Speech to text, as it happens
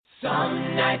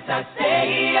Some nights I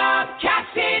stay up,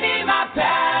 casting in my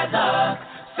bad luck.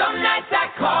 Some nights I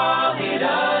call it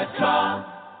a draw.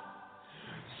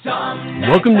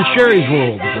 Welcome to Sherry's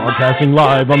World, broadcasting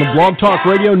live on the Blog Talk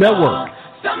Radio Network.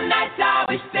 Some nights I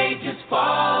wish they just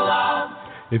fall off.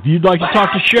 If you'd like to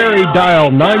talk to Sherry, dial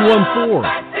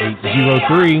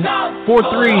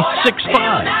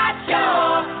 914-803-4365.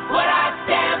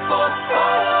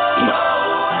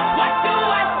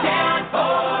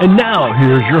 And now,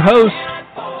 here's your host,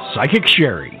 Psychic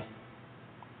Sherry.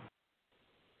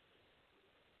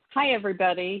 Hi,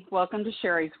 everybody. Welcome to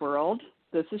Sherry's World.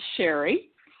 This is Sherry.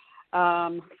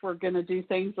 We're going to do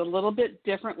things a little bit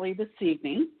differently this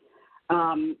evening.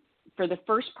 For the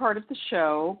first part of the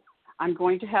show, I'm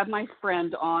going to have my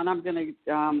friend on. I'm going to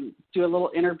do a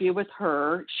little interview with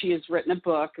her. She has written a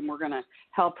book, and we're going to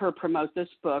help her promote this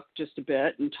book just a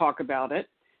bit and talk about it.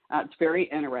 It's very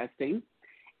interesting.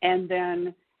 And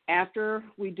then after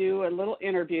we do a little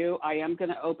interview, I am going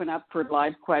to open up for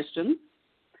live questions.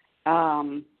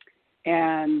 And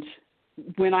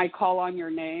when I call on your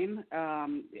name,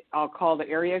 I'll call the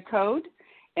area code,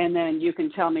 and then you can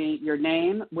tell me your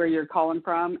name, where you're calling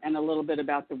from, and a little bit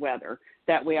about the weather.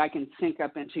 That way I can sync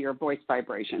up into your voice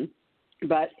vibration.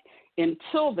 But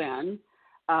until then,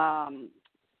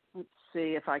 let's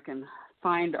see if I can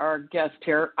find our guest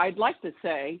here. I'd like to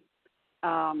say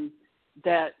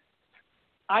that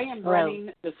I am running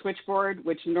the switchboard,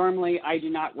 which normally I do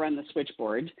not run the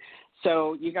switchboard.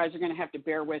 So you guys are going to have to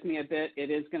bear with me a bit.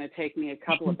 It is going to take me a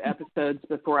couple of episodes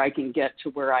before I can get to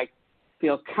where I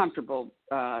feel comfortable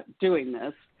doing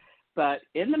this. But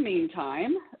in the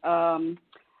meantime, Alma,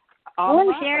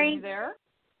 are you there?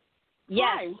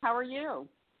 Yes. Hi, how are you?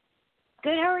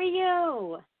 Good, how are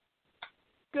you?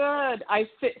 Good.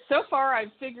 So far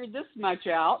I've figured this much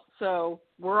out, so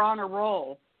we're on a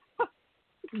roll.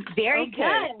 Very okay,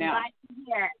 good. Now, glad to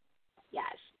hear.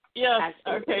 Yes. Yes.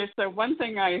 Absolutely. Okay. So one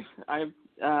thing I've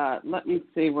let me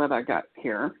see what I got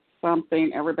here.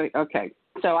 Something everybody. Okay.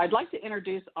 So I'd like to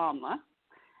introduce Amla.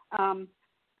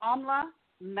 Amla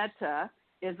Mehta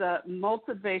is a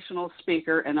motivational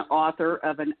speaker and author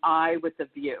of An Eye with a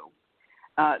View.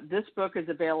 This book is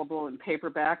available in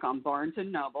paperback on Barnes &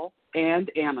 Noble and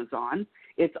Amazon.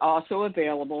 It's also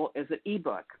available as an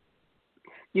ebook.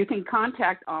 You can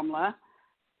contact Amla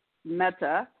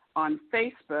Mehta on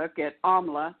Facebook at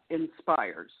Amla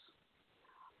Inspires.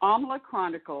 Amla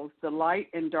chronicles the light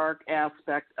and dark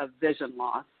aspect of vision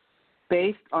loss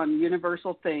based on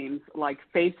universal themes like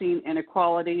facing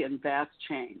inequality and vast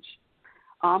change.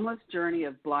 Amla's journey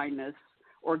of blindness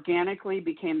organically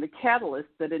became the catalyst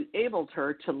that enabled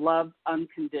her to love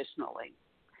unconditionally,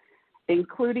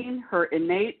 including her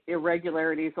innate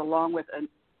irregularities along with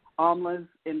Amla's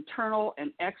internal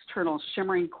and external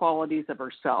shimmering qualities of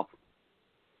herself.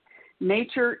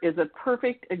 Nature is a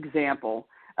perfect example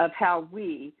of how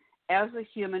we, as a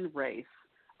human race,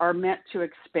 are meant to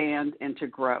expand and to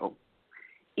grow.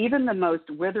 Even the most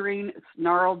withering,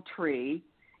 snarled tree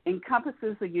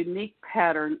encompasses a unique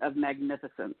pattern of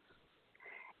magnificence.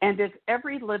 And if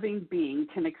every living being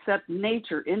can accept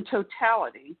nature in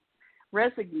totality,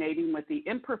 resonating with the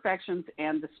imperfections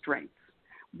and the strengths,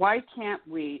 why can't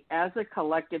we, as a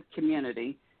collective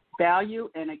community, value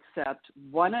and accept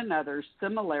one another's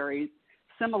similarities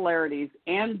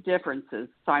and differences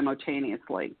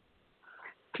simultaneously?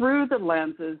 Through the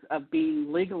lenses of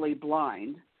being legally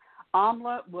blind,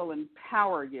 Amla will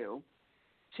empower you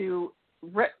to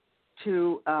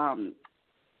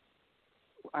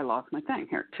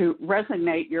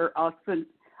resonate your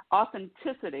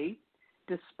authenticity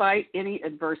despite any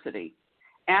adversity.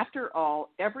 After all,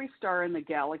 every star in the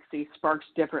galaxy sparks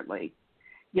differently,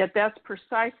 yet that's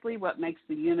precisely what makes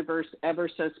the universe ever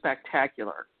so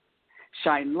spectacular.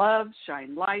 Shine love,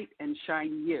 shine light, and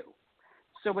shine you.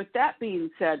 So with that being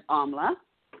said, Amla,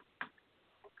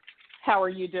 how are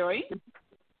you doing?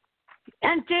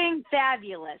 I'm doing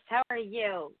fabulous. How are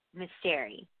you, Miss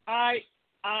Sherry? I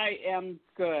am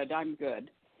good. I'm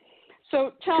good.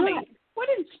 So tell me, what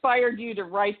inspired you to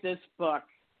write this book?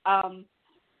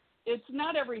 It's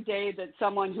not every day that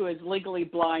someone who is legally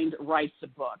blind writes a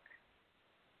book.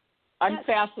 I'm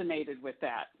fascinated with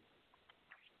that.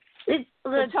 So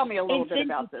tell me a little bit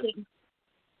about this.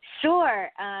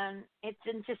 Sure. It's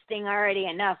interesting already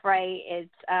enough, right? It's,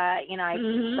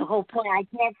 the whole point, I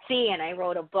can't see, and I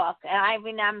wrote a book.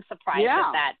 And I'm surprised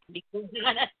at that, to be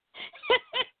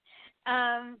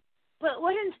honest. But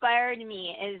what inspired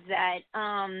me is that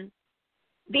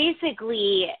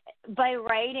basically by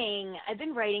writing, I've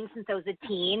been writing since I was a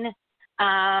teen,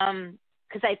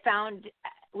 because I found,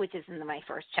 which is in my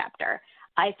first chapter,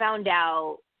 I found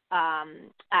out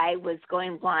I was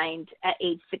going blind at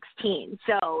age 16.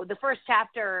 So the first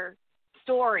chapter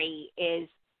story is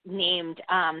named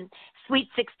Sweet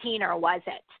 16, or was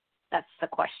it? That's the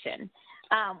question,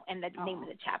 and the name of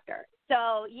the chapter.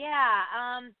 So, yeah,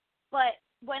 but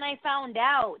when I found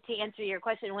out, to answer your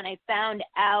question, when I found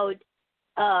out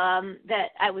that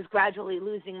I was gradually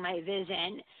losing my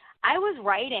vision, I was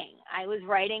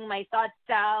writing my thoughts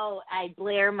out. I'd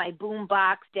blare my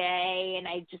boombox day, and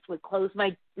I just would close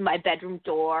my bedroom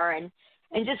door and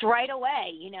just write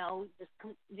away, just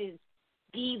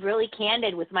be really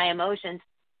candid with my emotions.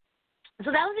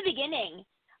 So that was the beginning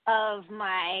of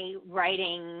my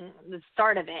writing, the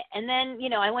start of it. And then,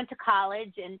 I went to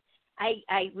college, and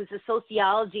I was a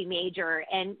sociology major,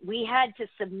 and we had to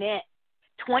submit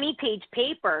 20-page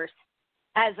papers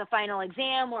as a final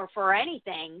exam or for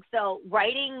anything. So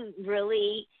writing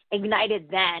really ignited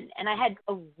then. And I had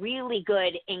a really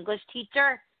good English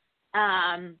teacher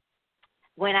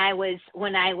when I was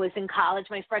in college,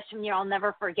 my freshman year. I'll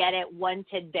never forget it. One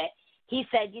tidbit. He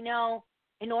said,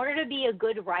 in order to be a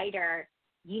good writer,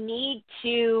 you need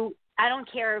to, I don't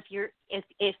care if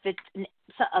it's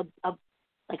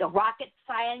like a rocket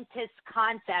scientist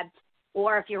concept,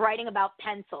 or if you're writing about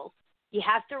pencils, you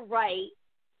have to write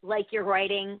like you're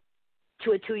writing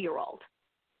to a 2-year-old.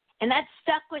 And that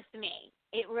stuck with me.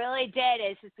 It really did.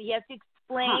 It's just, you have to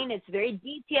explain. It's very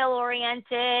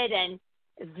detail-oriented and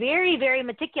very, very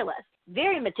meticulous.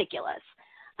 Very meticulous.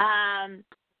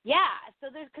 So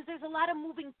there's a lot of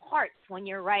moving parts when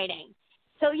you're writing.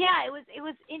 So yeah, it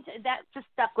was that just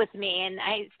stuck with me, and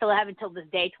I still have it till this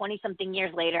day. 20-something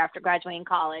years later, after graduating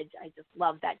college, I just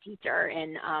love that teacher,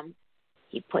 and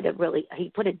he put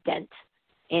a dent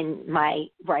in my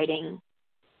writing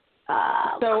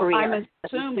career.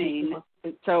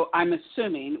 I'm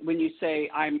assuming when you say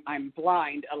I'm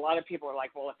blind, a lot of people are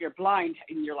like, well, if you're blind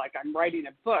and you're like, I'm writing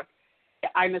a book,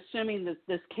 I'm assuming that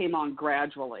this came on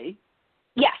gradually.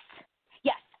 Yes.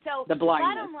 So the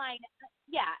blindness. Bottom line,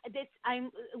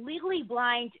 I'm legally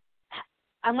blind.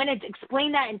 I'm going to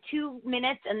explain that in 2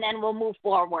 minutes, and then we'll move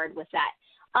forward with that.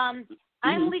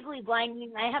 I'm legally blind,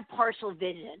 meaning I have partial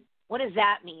vision. What does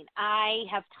that mean? I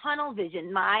have tunnel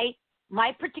vision. My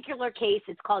particular case,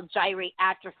 it's called gyrate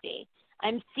atrophy.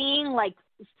 I'm seeing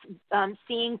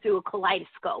seeing through a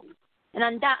kaleidoscope.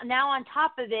 And now on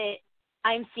top of it,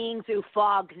 I'm seeing through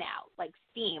fog now, like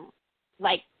steam,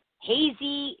 like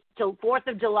hazy till 4th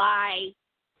of July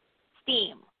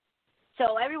steam.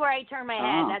 So everywhere I turn my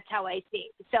head, that's how I see.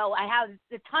 So I have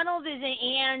the tunnel vision,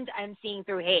 and I'm seeing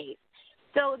through haze.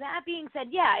 So that being said,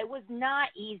 yeah, it was not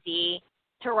easy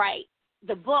to write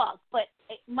the book, but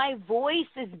my voice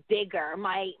is bigger.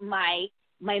 My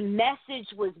message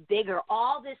was bigger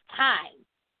all this time.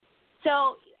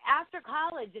 So after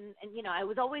college, and I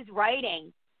was always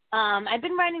writing. I've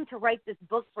been writing to write this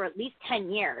book for at least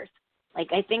 10 years.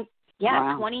 Like, I think,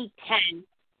 2010.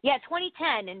 Yeah,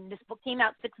 2010, and this book came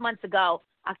out 6 months ago,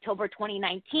 October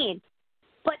 2019.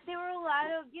 But there were a lot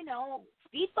of,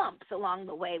 speed bumps along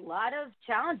the way, a lot of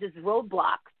challenges,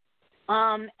 roadblocks.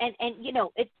 And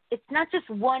it's not just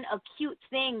one acute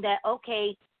thing that,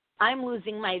 okay, I'm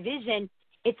losing my vision.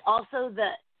 It's also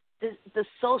the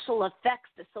social effects,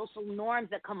 the social norms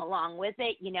that come along with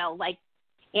it. Like,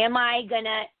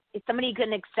 is somebody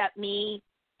going to accept me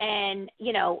and,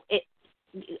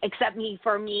 accept me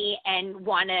for me and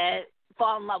want to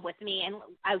fall in love with me, and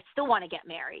I still want to get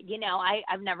married.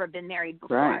 I've never been married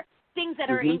before. Right. Things that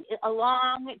are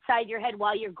alongside your head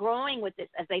while you're growing with this.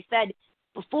 As I said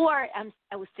before,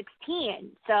 I was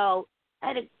 16, so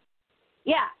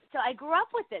so I grew up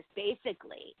with this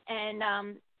basically, and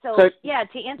to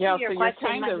answer your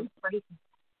question,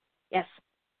 yes.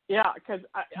 Yeah, because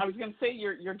I was going to say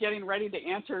you're getting ready to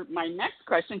answer my next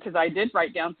question, because I did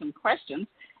write down some questions,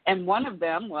 and one of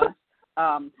them was,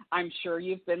 I'm sure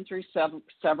you've been through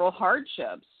several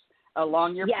hardships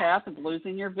along your path of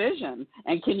losing your vision.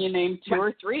 And can you name 2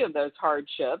 or 3 of those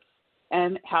hardships,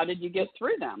 and how did you get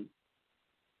through them?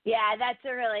 Yeah, that's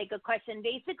a really good question.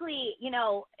 Basically,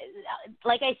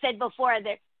 like I said before,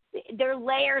 there are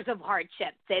layers of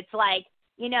hardships. It's like,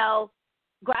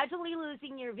 gradually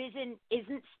losing your vision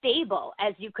isn't stable,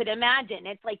 as you could imagine.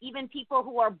 It's like even people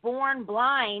who are born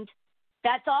blind,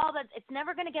 it's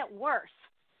never going to get worse.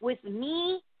 With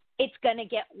me, it's going to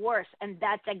get worse. And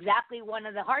that's exactly one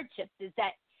of the hardships, is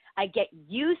that I get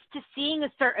used to seeing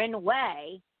a certain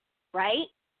way, right?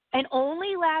 And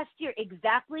only last year,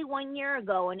 exactly 1 year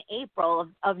ago in April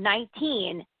of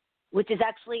 19, which is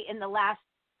actually in the last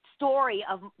story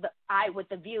of the Eye with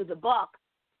the View, the book,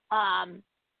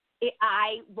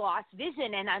 I lost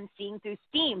vision, and I'm seeing through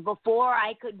steam. Before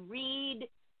I could read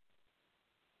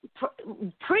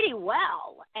pretty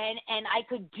well, and I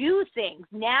could do things.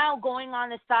 Now going on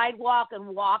the sidewalk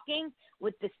and walking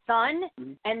with the sun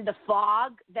and the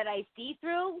fog that I see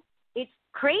through, it's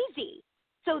crazy.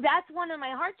 So that's one of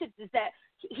my hardships, is that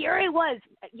here I was,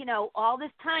 all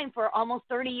this time for almost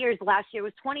 30 years. Last year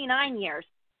was 29 years.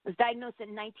 I was diagnosed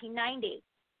in 1990.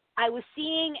 I was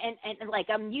seeing and like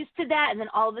I'm used to that, and then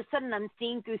all of a sudden I'm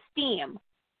seeing through steam.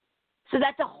 So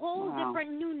that's a whole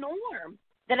different new norm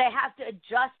that I have to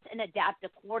adjust and adapt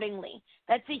accordingly.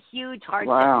 That's a huge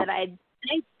hardship that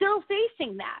I'm still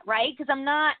facing that, right? Because I'm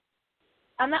not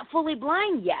fully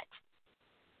blind yet.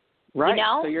 Right.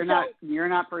 So you're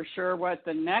not for sure what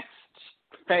the next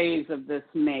phase of this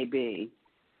may be.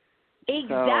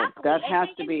 Exactly. So that has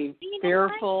to be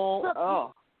fearful.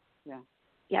 Look, yeah.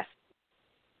 Yes.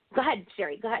 Go ahead,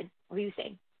 Sherry. Go ahead. What were you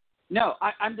saying? No,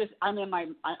 I'm in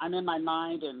my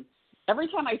mind, and every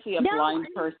time I see a blind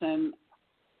person,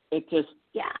 it just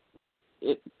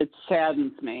it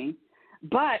saddens me.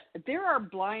 But there are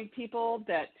blind people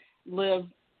that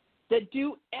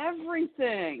do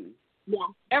everything. Yeah.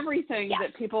 Everything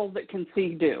that people that can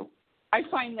see do. I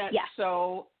find that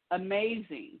so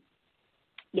amazing.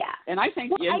 Yeah. And I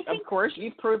think, of course,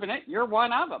 you've proven it. You're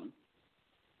one of them.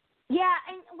 Yeah,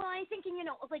 and I'm thinking,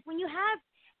 like when you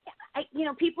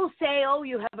have, people say, oh,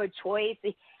 you have a choice.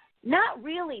 Not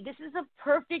really. This is a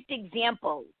perfect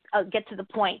example. I'll get to the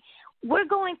point. We're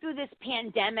going through this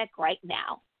pandemic right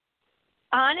now.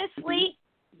 Honestly,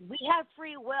 we have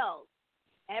free will.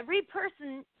 Every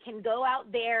person can go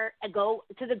out there and go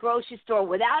to the grocery store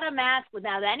without a mask,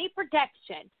 without any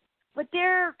protection. But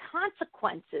there are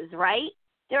consequences, right?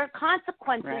 There are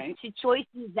consequences to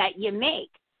choices that you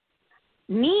make.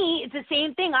 Me, it's the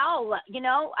same thing.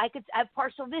 I have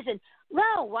partial vision.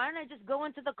 No, why don't I just go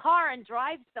into the car and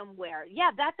drive somewhere?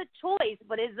 Yeah, that's a choice,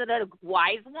 but is it a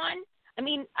wise one? I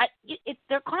mean,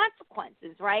 there are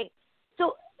consequences, right?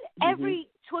 So every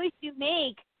choice you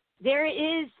make, there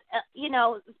is,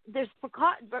 there's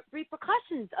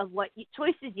repercussions of what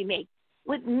choices you make.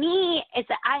 With me, it's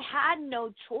that I had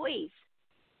no choice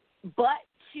but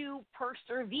to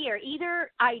persevere.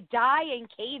 Either I die and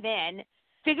cave in,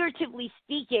 figuratively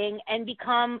speaking, and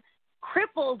become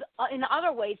crippled in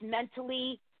other ways,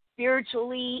 mentally,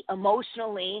 spiritually,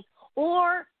 emotionally,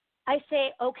 or I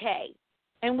say, okay,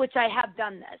 in which I have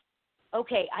done this.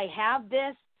 Okay, I have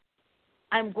this.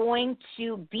 I'm going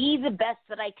to be the best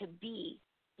that I could be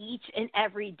each and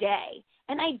every day.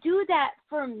 And I do that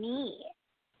for me.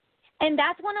 And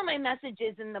that's one of my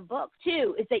messages in the book,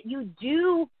 too, is that you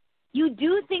do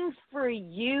things for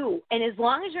you. And as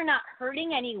long as you're not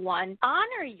hurting anyone,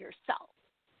 honor yourself.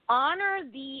 Honor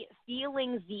the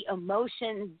feelings, the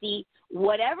emotions, the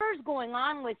whatever's going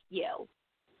on with you.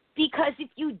 Because if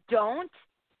you don't,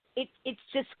 it's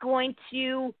just going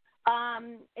to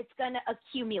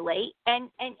accumulate and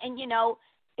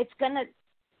it's going to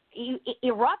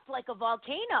erupt like a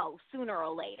volcano sooner or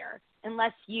later,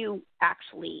 unless you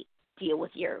actually deal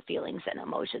with your feelings and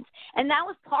emotions. And that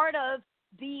was part of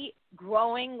the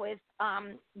growing with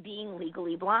being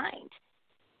legally blind.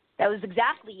 That was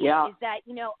exactly it. Is that,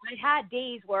 I had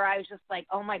days where I was just like,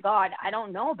 oh my God, I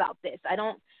don't know about this. I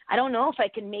don't know if I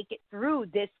can make it through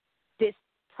this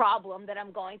problem that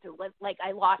I'm going through. Like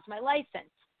I lost my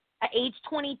license at age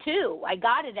 22. I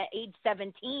got it at age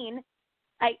 17.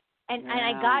 I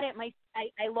got it.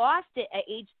 I lost it at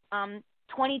age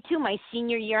 22, my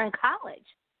senior year in college.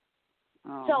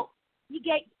 Oh. So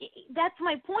that's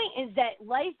my point, is that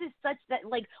life is such that,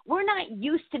 like, we're not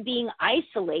used to being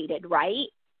isolated, right?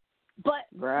 But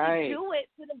we do it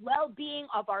for the well-being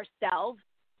of ourselves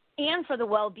and for the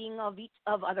well-being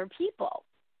of other people.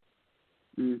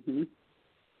 Mhm.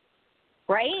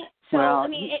 Right? So, well, I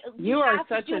mean, you are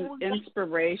such an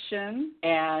inspiration,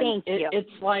 and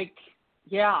it's like,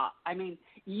 I mean,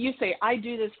 you say, I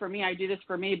do this for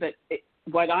me, but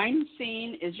what I'm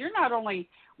seeing is you're not only,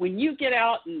 when you get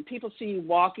out and people see you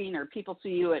walking, or people see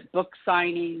you at book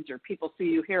signings, or people see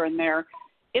you here and there,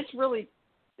 it's really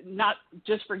not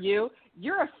just for you.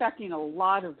 You're affecting a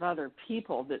lot of other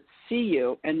people that see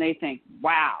you, and they think,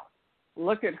 wow,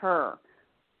 look at her.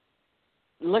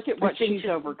 Look at what she's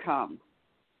overcome.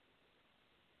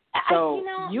 So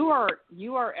you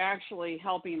are actually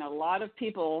helping a lot of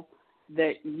people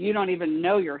that you don't even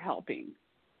know you're helping,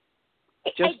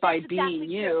 just by being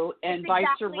you and by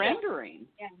surrendering.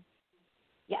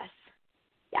 Yes.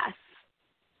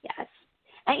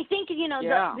 I think,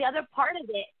 the other part of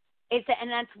it is that,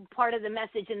 and that's part of the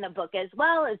message in the book as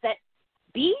well, is that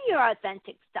be your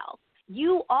authentic self.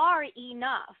 You are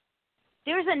enough.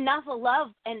 There's enough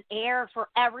love and air for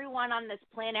everyone on this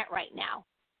planet right now.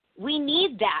 We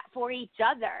need that for each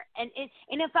other. And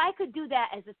if I could do that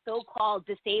as a so-called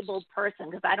disabled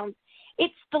person, because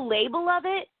it's the label of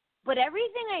it, but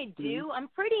everything I do, I'm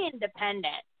pretty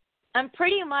independent. I'm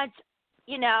pretty much,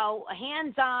 a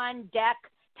hands-on deck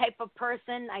type of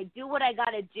person. I do what I got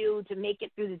to do to make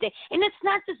it through the day. And it's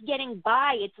not just getting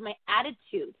by, it's my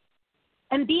attitude.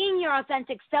 And being your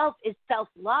authentic self is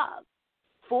self-love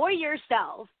for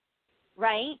yourself,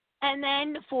 right? And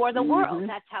then for the world.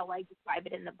 That's how I describe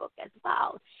it in the book as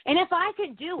well. And if I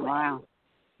could do it,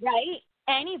 right,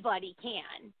 anybody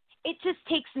can. It just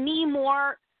takes me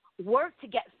more work to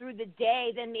get through the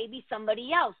day than maybe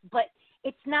somebody else. But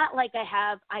it's not like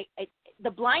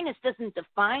the blindness doesn't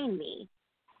define me.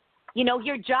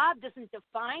 Your job doesn't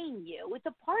define you. It's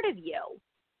a part of you.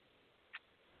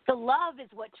 The love is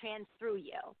what trans through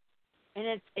you.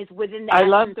 And it's within the I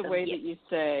love essence the of way you. that you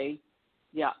say,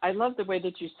 I love the way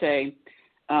that you say,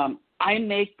 I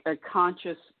make a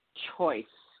conscious choice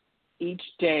each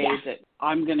day that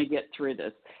I'm going to get through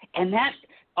this. And that,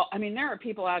 there are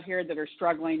people out here that are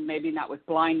struggling, maybe not with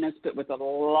blindness, but with a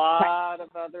lot of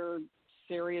other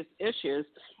serious issues.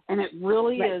 And it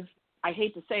really is, I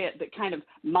hate to say it, but kind of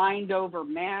mind over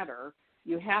matter.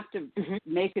 You have to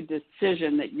make a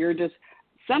decision that you're just,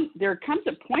 there comes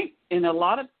a point in a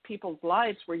lot of people's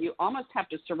lives where you almost have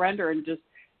to surrender and just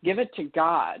give it to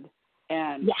God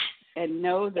and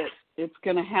know that it's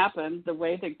going to happen the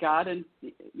way that God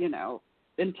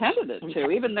intended it to,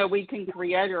 even though we can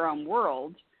create our own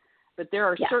world. But there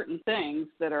are certain things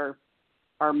that are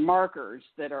markers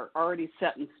that are already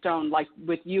set in stone, like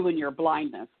with you and your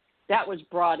blindness. That was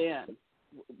brought in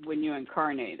when you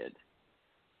incarnated.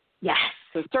 Yes.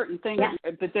 So certain things,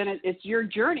 but then it's your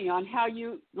journey on how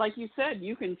you, like you said,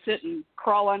 you can sit and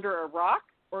crawl under a rock,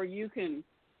 or you can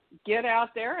get out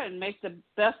there and make the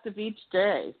best of each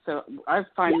day. So I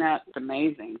find that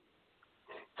amazing.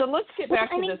 So let's get back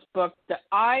to this book, The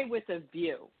Eye with a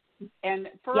View. And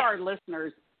for our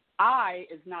listeners, I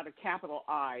is not a capital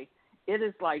I. It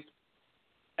is like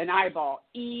an eyeball,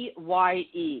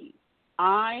 E-Y-E.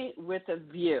 Eye with a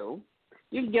View.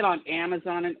 You can get on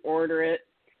Amazon and order it.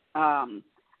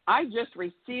 I just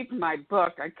received my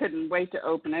book. I couldn't wait to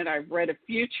open it. I've read a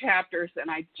few chapters, and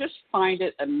I just find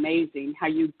it amazing how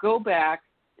you go back.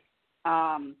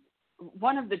 I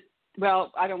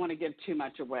don't want to give too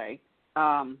much away.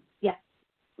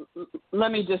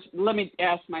 Let me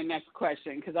ask my next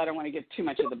question, because I don't want to give too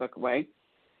much of the book away.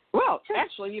 Well,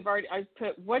 actually, I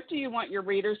put, what do you want your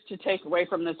readers to take away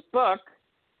from this book?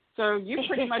 So you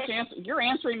pretty much you're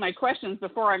answering my questions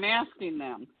before I'm asking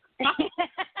them.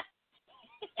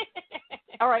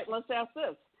 All right, let's ask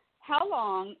this. How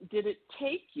long did it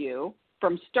take you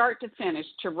from start to finish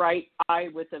to write Eye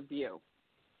with a View?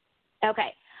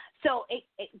 Okay, so it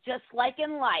just like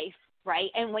in life, right?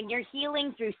 And when you're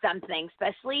healing through something,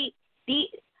 especially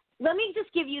let me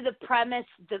just give you the premise,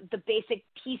 the basic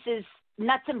pieces,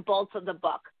 nuts and bolts of the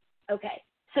book. Okay,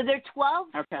 so there are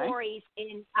 12 stories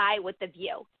in Eye with a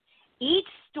View. Each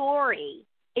story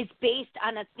is based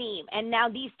on a theme. And now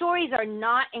these stories are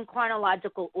not in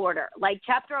chronological order. Like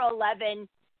chapter 11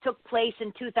 took place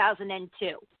in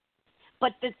 2002.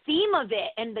 But the theme of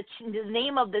it and the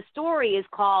name of the story is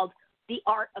called The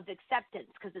Art of Acceptance,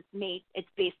 because it's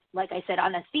based, like I said,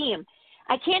 on a theme.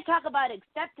 I can't talk about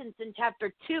acceptance in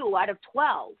chapter 2 out of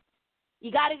 12.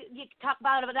 You can talk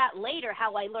about that later,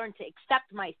 how I learned to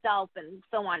accept myself and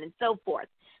so on and so forth.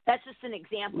 That's just an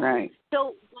example. Right.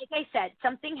 So, like I said,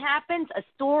 something happens, a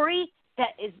story that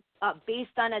is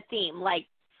based on a theme, like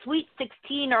Sweet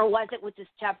 16, or was it, which is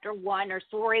chapter 1 or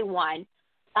story 1.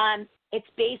 It's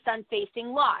based on facing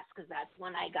loss, because that's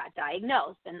when I got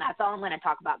diagnosed, and that's all I'm going to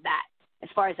talk about that as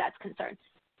far as that's concerned.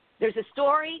 There's a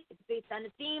story, it's based on a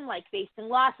theme, like facing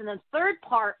loss, and the third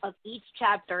part of each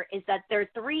chapter is that there are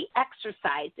 3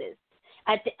 exercises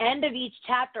at the end of each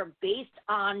chapter based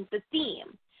on the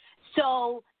theme.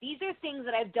 So these are things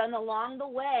that I've done along the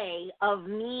way of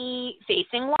me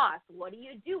facing loss. What do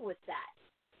you do with that?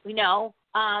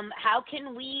 How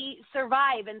can we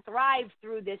survive and thrive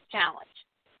through this challenge,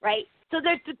 right? So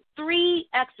there's 3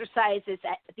 exercises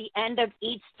at the end of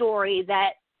each story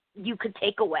that you could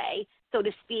take away, so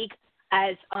to speak,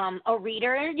 as a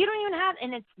reader. You don't even have,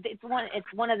 and it's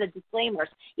one of the disclaimers,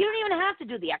 you don't even have to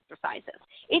do the exercises.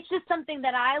 It's just something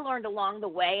that I learned along the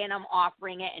way, and I'm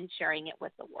offering it and sharing it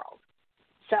with the world.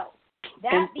 So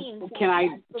that being said, can I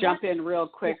jump in real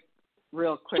quick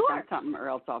Sure. on something, or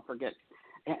else I'll forget?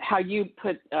 How you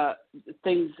put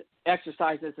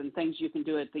exercises and things you can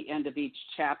do at the end of each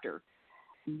chapter.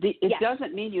 It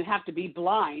doesn't mean you have to be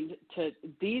blind to.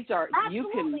 These are Absolutely you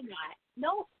can not.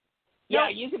 No. Yeah,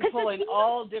 you can pull in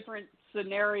all different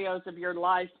scenarios of your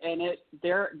life, and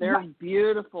they're Right.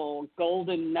 beautiful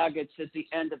golden nuggets at the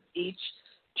end of each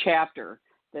chapter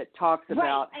that talks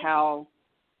about how.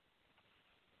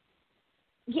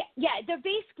 Yeah, they're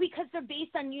because they're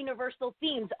based on universal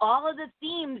themes. All of the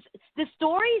themes, the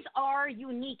stories are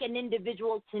unique and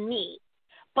individual to me,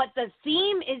 but the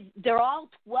theme is they're all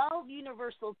 12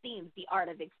 universal themes: the art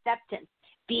of acceptance,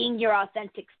 being your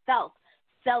authentic self,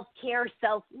 self-care,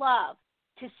 self-love.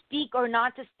 To speak or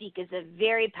not to speak is a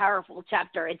very powerful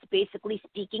chapter. It's basically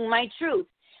speaking my truth,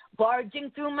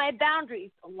 barging through my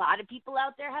boundaries. A lot of people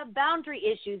out there have boundary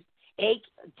issues.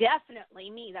 Definitely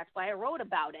me. That's why I wrote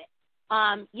about it.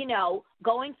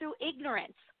 Going through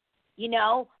ignorance,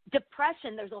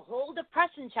 depression. There's a whole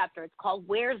depression chapter. It's called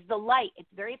Where's the Light?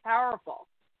 It's very powerful.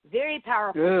 Very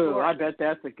powerful. Ooh, story. I bet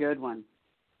that's a good one.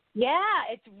 Yeah,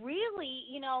 it's really,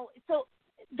 so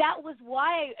that was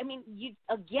why,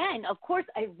 of course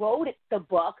I wrote the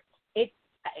book. It's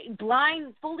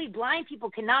fully blind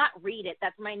people cannot read it.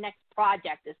 That's my next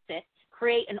project, is to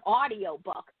create an audio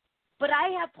book. But I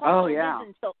have partial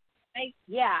vision,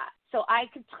 so I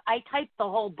typed the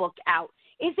whole book out.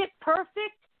 Is it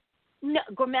perfect? No.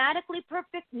 Grammatically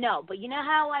perfect? No. But you know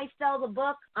how I sell the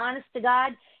book, honest to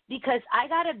God? Because I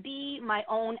got to be my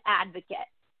own advocate.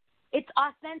 It's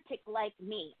authentic like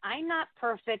me. I'm not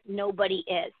perfect. Nobody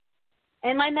is.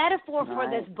 And my metaphor for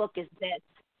this book is this.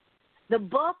 The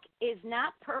book is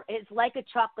is like a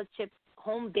chocolate chip,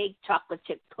 home-baked chocolate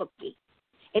chip cookie.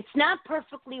 It's not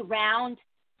perfectly round,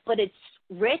 but it's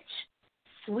rich,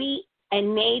 sweet,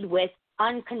 and made with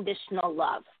unconditional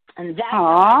love. And that's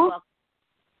how the book.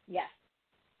 Yes.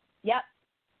 Yep.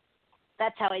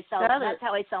 That's how I sell. That's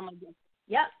how I sell my book.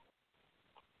 Yep.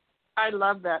 I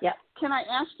love that. Yep. Can I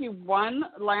ask you one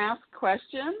last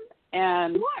question?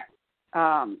 And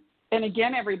and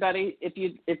again, everybody,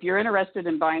 if you're interested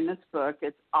in buying this book,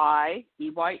 it's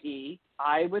EYE,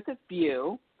 I with a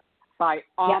View, by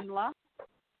Amla,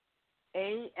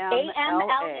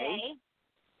 AMLA.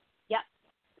 Yep.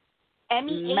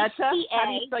 MEHTA. How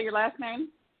do you spell your last name?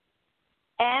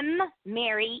 M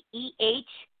Mary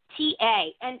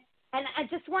EHTA. And I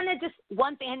just want to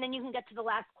one thing, and then you can get to the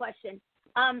last question.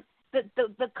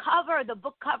 The cover, the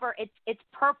book cover, it's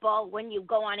purple when you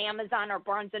go on Amazon or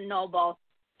Barnes and Noble,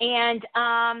 and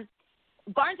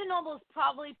Barnes and Noble is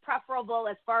probably preferable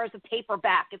as far as a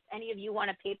paperback if any of you want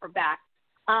a paperback,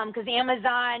 because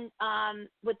Amazon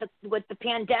with the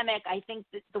pandemic, I think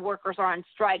that the workers are on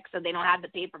strike, so they don't have the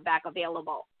paperback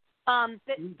available.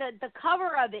 The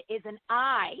cover of it is an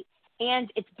eye, and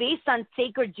it's based on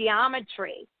sacred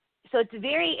geometry. So it's a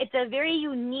very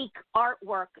unique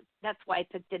artwork. That's why I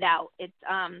picked it out.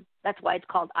 That's why it's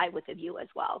called I with a View as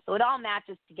well. So it all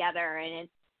matches together, and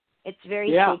it's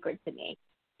very sacred to me.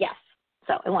 Yes.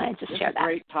 So I wanted to share that.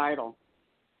 Great title.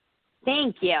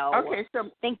 Thank you. Okay, so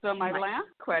my last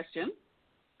question.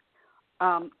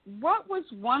 What was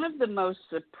one of the most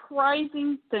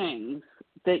surprising things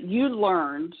that you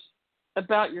learned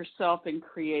about yourself in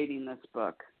creating this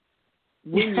book?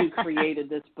 When you created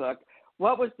this book,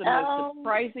 what was the most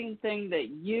surprising thing that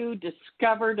you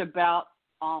discovered about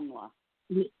Amla?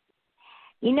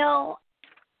 Because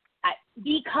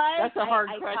that's a hard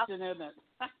question, isn't it?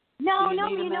 No.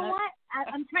 You know what?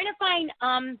 I'm trying to find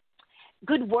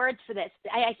good words for this.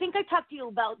 I think I talked to you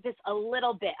about this a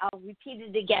little bit. I'll repeat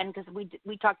it again because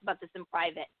we talked about this in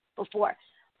private before.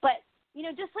 But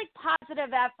just like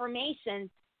positive affirmations,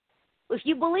 if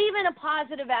you believe in a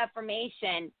positive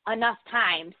affirmation enough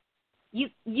times, you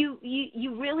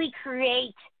really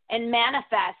create and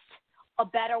manifest a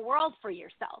better world for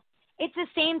yourself. It's the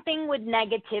same thing with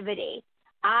negativity.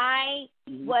 I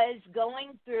was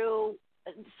going through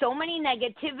so many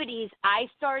negativities, I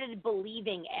started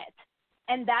believing it.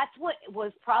 And that's what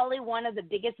was probably one of the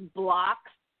biggest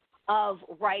blocks of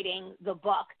writing the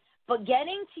book. But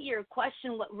getting to your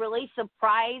question, what really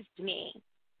surprised me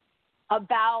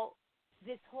about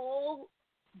this whole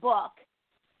book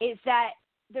is that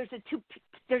there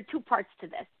are two parts to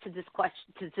this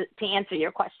question, to answer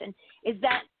your question, is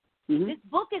that this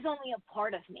book is only a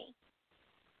part of me.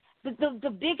 The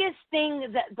biggest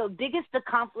thing, the biggest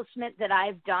accomplishment that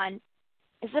I've done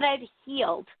is that I've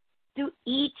healed through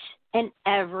each and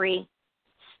every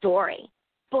story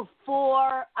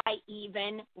before I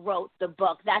even wrote the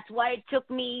book. That's why it took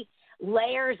me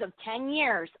layers of 10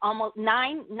 years, almost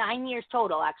nine years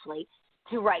total, actually,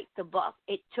 to write the book.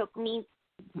 It took me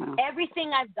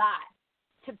everything I've got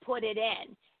to put it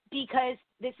in, because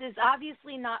this is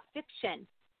obviously not fiction.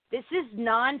 This is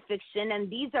nonfiction, and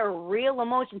these are real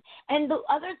emotions. And the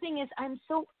other thing is I'm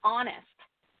so honest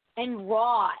and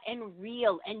raw and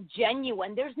real and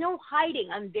genuine. There's no hiding.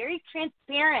 I'm very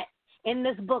transparent In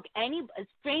this book, a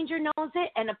stranger knows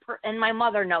it, and my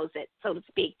mother knows it, so to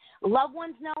speak. Loved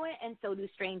ones know it, and so do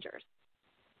strangers.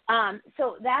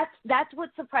 So that's what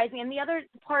surprised me. And the other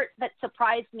part that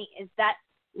surprised me is that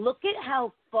look at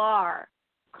how far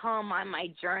come on my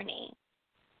journey,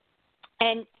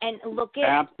 and look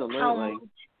at how much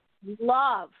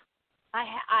love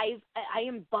I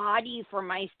embody for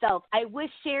myself. I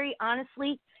wish, Sherry,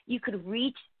 honestly, you could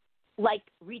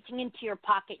reaching into your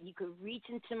pocket, you could reach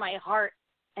into my heart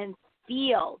and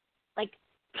feel, like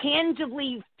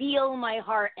tangibly feel my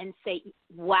heart and say,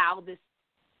 wow,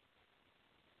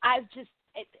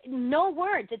 no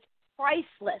words, it's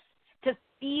priceless to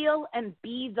feel and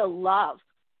be the love,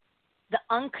 the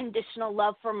unconditional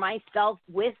love for myself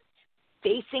with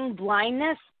facing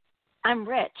blindness. I'm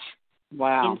rich.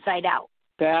 Wow. Inside out.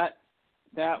 That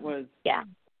was, yeah.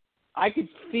 I could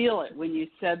feel it when you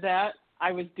said that.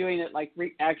 I was doing it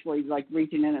actually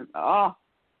reaching in and,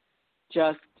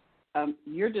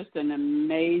 you're just an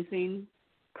amazing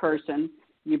person.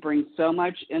 You bring so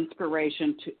much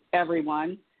inspiration to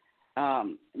everyone,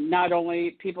 not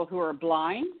only people who are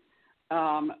blind,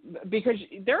 because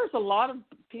there's a lot of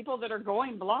people that are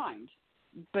going blind,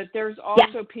 but there's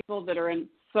also people that are in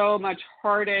so much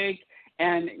heartache,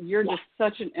 and you're just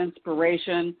such an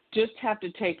inspiration. Just have to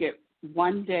take it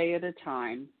one day at a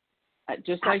time,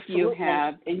 just like you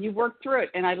have, and you work through it.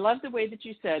 And I love the way that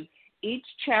you said each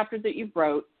chapter that you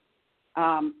wrote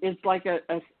is like a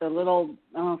little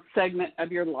segment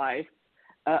of your life,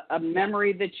 a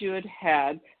memory that you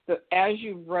had. So as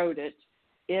you wrote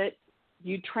it,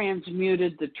 you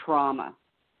transmuted the trauma.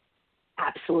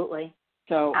 Absolutely.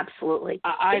 So absolutely,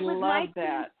 I love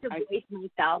that. To voice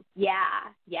myself. Yeah.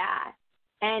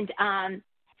 And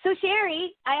so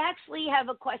Sherry, I actually have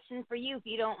a question for you, if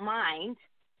you don't mind.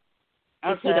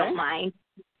 Okay. If you don't mind.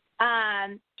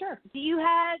 Sure. Do you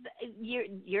have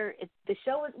the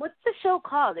show? What's the show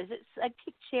called? Is it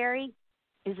Psychic Sherry?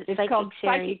 It's called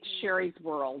Psychic Sherry's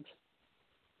World.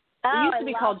 It used to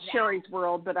be called Sherry's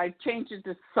World, but I changed it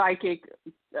to Psychic.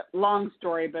 Long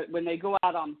story, but when they go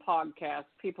out on podcasts,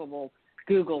 people will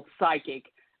Google Psychic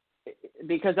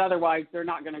because otherwise they're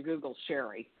not going to Google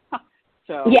Sherry.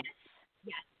 So yes,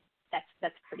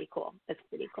 that's pretty cool. That's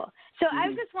pretty cool. So I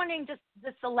was just wondering, just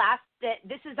the last bit.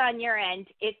 This is on your end.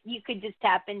 If you could just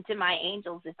tap into my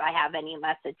angels, if I have any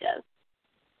messages,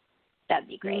 that'd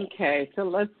be great. Okay, so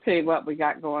let's see what we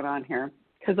got going on here,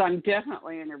 because I'm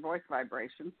definitely in your voice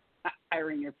vibration.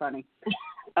 Irene, you're funny.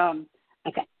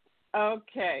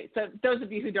 Okay, so those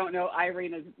of you who don't know,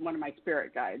 Irene is one of my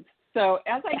spirit guides. So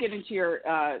as I get into your,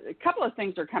 a couple of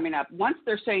things are coming up. Once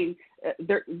they're saying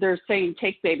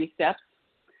take baby steps.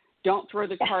 Don't throw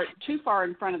the cart too far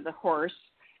in front of the horse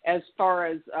as far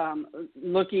as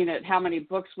looking at how many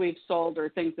books we've sold or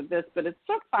things of this. But it's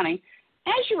so funny.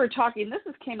 As you were talking, this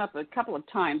has came up a couple of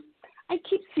times. I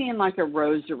keep seeing like a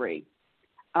rosary.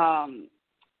 I'm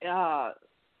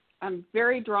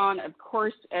very drawn, of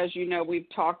course, as you know, we've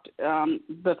talked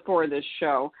before this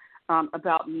show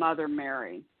about Mother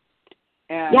Mary.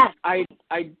 And I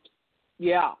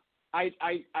know,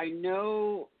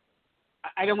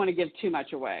 I don't want to give too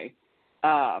much away.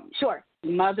 Sure.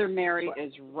 Mother Mary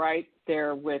is right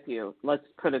there with you. Let's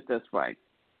put it this way.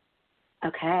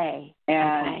 Okay.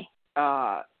 And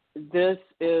this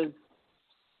is,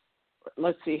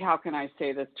 let's see, how can I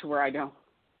say this to where I don't,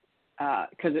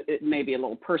 because it may be a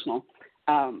little personal.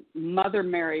 Mother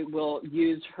Mary will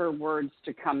use her words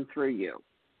to come through you.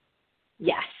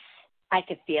 Yes. I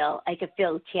could feel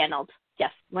channeled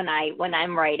just when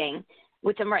I'm writing,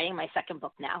 which I'm writing my second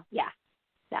book now. Yeah,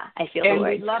 I feel the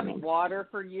words we love coming. Water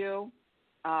for you.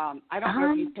 I don't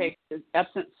know if you take the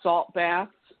Epsom salt baths.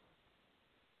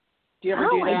 Do you ever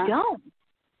do that? I don't.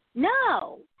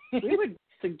 No. We would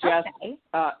suggest,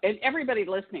 and everybody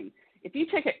listening, if you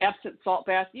take an Epsom salt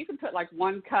bath, you can put like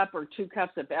 1 cup or 2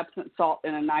 cups of Epsom salt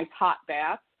in a nice hot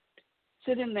bath.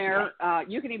 Sit in there.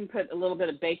 Okay. You can even put a little bit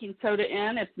of baking soda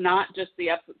in. It's not just the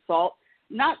Epsom salt.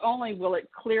 Not only will it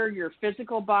clear your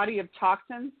physical body of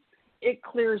toxins, it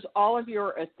clears all of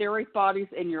your etheric bodies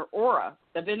in your aura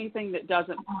of anything that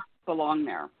doesn't belong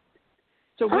there.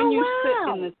 So when you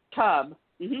sit in this tub,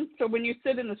 so when you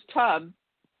sit in this tub,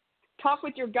 talk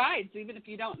with your guides, even if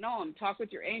you don't know them. Talk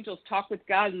with your angels, talk with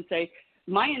God, and say,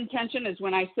 my intention is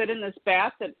when I sit in this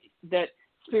bath that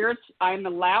spirits, I'm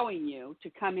allowing you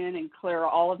to come in and clear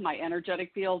all of my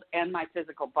energetic field and my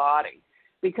physical body.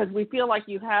 Because we feel like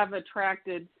you have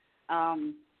attracted,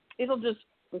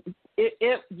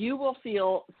 you will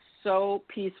feel so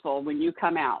peaceful when you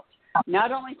come out.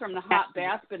 Not only from the hot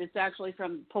bath, but it's actually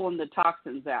from pulling the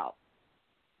toxins out.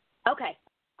 Okay,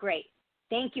 great.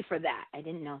 Thank you for that. I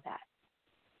didn't know that.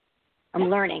 I'm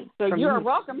learning. So from you're you.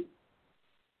 welcome.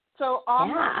 So, Amla,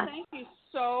 Yeah. thank you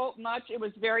so much. It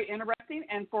was very interesting.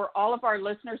 And for all of our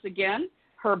listeners, again,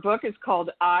 her book is called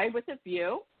I with a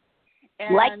View.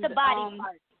 And, Like the body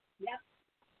part. Yep.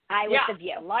 I with the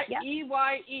view. Like yep.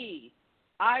 EYE,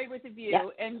 I with a View.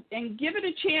 Yep. And give it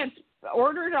a chance.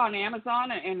 Order it on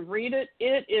Amazon and read it.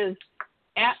 It is,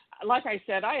 like I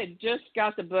said, I had just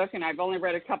got the book and I've only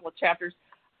read a couple of chapters.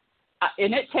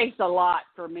 And it takes a lot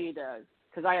for me to,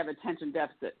 because I have attention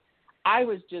deficit. I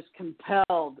was just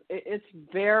compelled.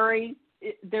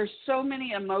 There's so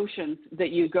many emotions that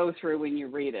you go through when you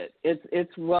read it.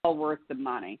 It's well worth the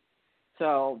money.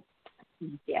 So,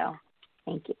 yeah,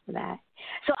 thank you for that.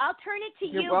 So I'll turn it to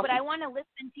you, welcome. but I want to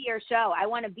listen to your show. I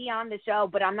want to be on the show,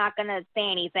 but I'm not going to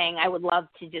say anything. I would love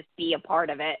to just be a part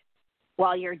of it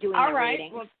while you're doing the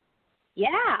reading. Well,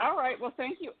 yeah. All right. Well,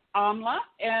 thank you, Amla,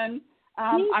 and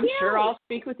Thank I'm you. sure I'll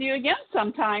speak with you again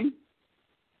sometime.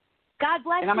 God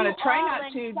bless you. And I'm going to try all,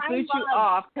 not to and boot you love.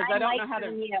 off because I don't like know how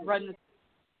to you. run this.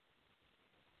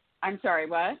 I'm sorry,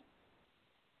 what?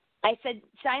 I said,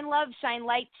 shine love, shine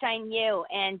light, shine you.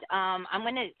 And I'm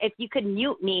going to, if you could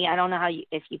mute me, I don't know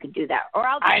if you could do that. Or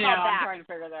I'll just I know. call back. I'm trying to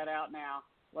figure that out now.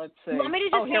 Let's see. You want me to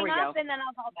just here hang we up go. and then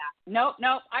I'll call back? Nope.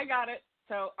 I got it.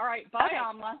 So, all right. Bye, Okay.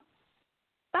 Amla.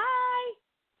 Bye.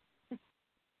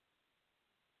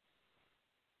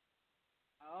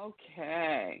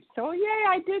 Okay. So, yay,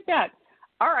 I did that.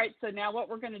 All right. So now what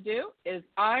we're going to do is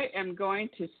I am going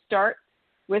to start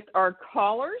with our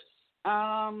callers.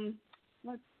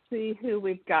 Let's see who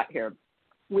we've got here.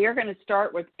 We are going to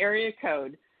start with area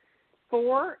code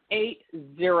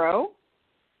 480.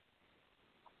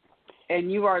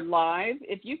 And you are live.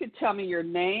 If you could tell me your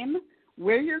name,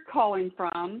 where you're calling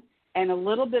from, and a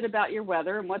little bit about your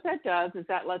weather. And what that does is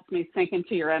that lets me sink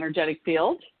into your energetic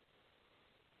field.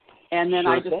 And then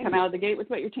Sure I just thing. come out of the gate with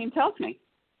what your team tells me.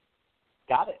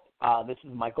 Got it. This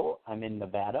is Michael. I'm in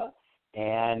Nevada,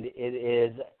 and it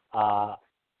is a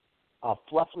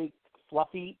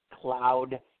fluffy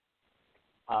cloud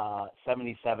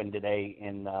 77 today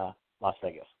in Las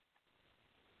Vegas.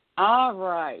 All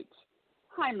right.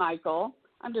 Hi, Michael.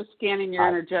 I'm just scanning your Hi.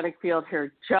 energetic field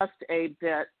here just a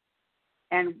bit.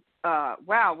 And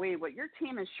what your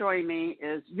team is showing me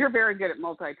is you're very good at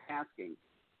multitasking.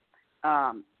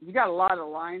 You got a lot of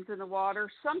lines in the water.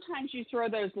 Sometimes you throw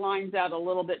those lines out a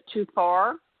little bit too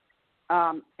far.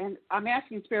 And I'm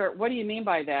asking Spirit, what do you mean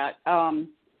by that?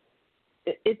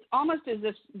 It's almost as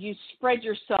if you spread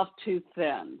yourself too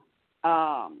thin.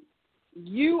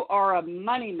 You are a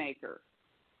moneymaker.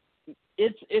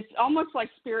 It's almost like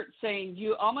Spirit saying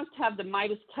you almost have the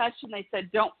Midas touch, and they said,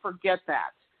 don't forget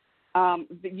that.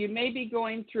 You may be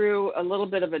going through a little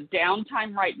bit of a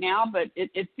downtime right now, but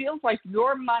it feels like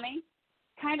your money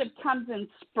kind of comes in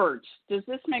spurts. Does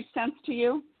this make sense to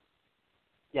you?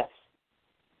 Yes.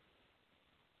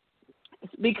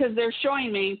 Because they're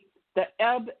showing me the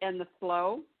ebb and the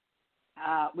flow.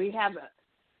 We have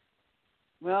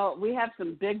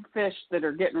some big fish that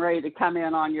are getting ready to come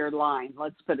in on your line.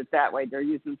 Let's put it that way. They're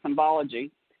using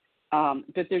symbology.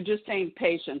 But they're just saying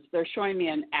patience. They're showing me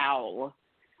an owl.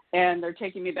 And they're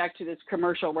taking me back to this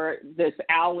commercial where this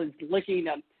owl is licking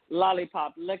a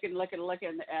lollipop, licking,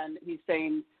 and he's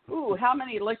saying, ooh, how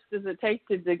many licks does it take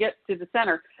to get to the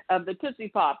center of the Tootsie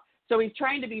Pop? So he's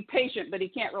trying to be patient, but he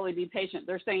can't really be patient.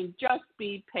 They're saying just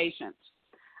be patient.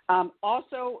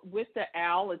 Also, with the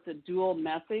owl, it's a dual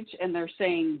message, and they're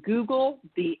saying Google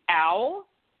the owl.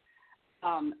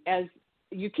 As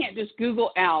you can't just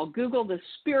Google owl. Google the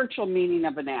spiritual meaning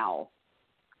of an owl.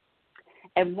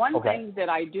 And one thing that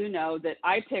I do know that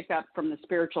I pick up from the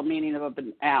spiritual meaning of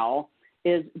an owl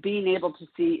is being able to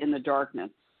see in the darkness.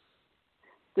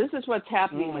 This is what's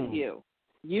happening with you.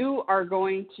 You are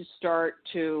going to start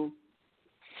to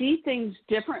see things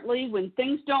differently when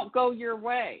things don't go your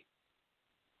way.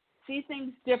 See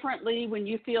things differently when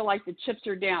you feel like the chips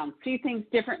are down. See things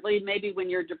differently maybe when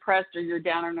you're depressed or you're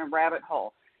down in a rabbit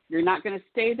hole. You're not going to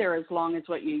stay there as long as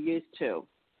what you used to.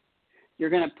 You're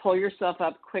going to pull yourself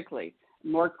up quickly,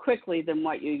 more quickly than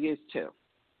what you used to.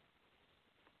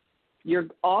 You're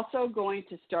also going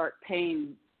to start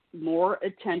paying more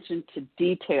attention to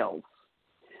details.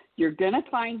 You're going to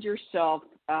find yourself,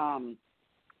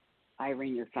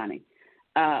 Irene, you're funny.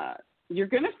 You're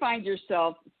going to find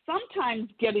yourself sometimes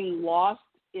getting lost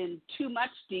in too much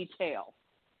detail.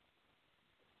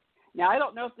 Now, I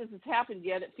don't know if this has happened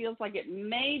yet. It feels like it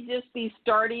may just be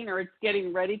starting or it's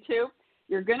getting ready to.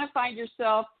 You're going to find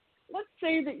yourself, let's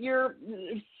say that you're,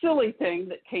 silly thing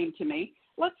that came to me,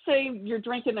 let's say you're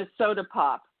drinking a soda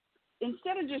pop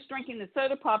instead of just drinking the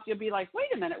soda pop, you'll be like, wait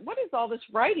a minute, what is all this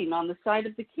writing on the side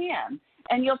of the can?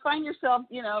 And you'll find yourself,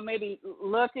 maybe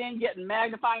looking, getting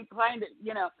magnifying, find it,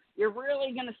 you're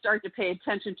really going to start to pay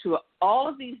attention to all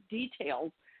of these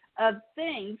details of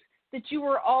things that you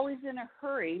were always in a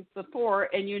hurry before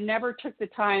and you never took the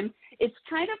time. It's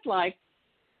kind of like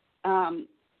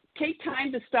take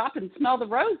time to stop and smell the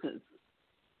roses.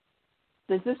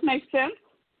 Does this make sense?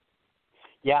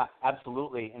 Yeah,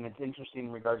 absolutely. And it's interesting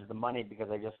in regards to the money because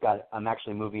I'm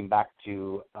actually moving back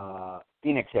to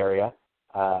Phoenix area.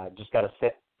 Just got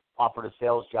offered a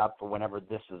sales job for whenever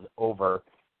this is over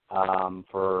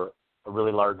for a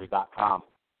really large .com.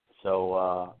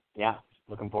 So,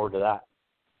 looking forward to that.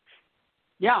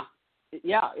 Yeah.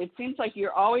 It seems like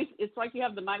it's like you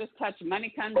have the Midas touch.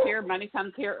 Money comes here, money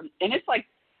comes here. And it's like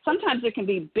sometimes it can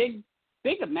be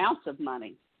big amounts of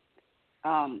money.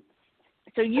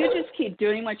 So you just keep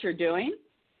doing what you're doing.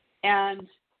 And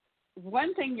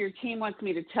one thing your team wants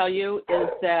me to tell you is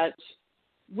that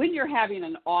when you're having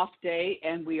an off day,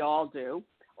 and we all do,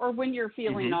 or when you're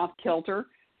feeling off kilter,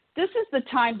 this is the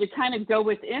time to kind of go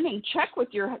within and check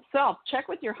with yourself, check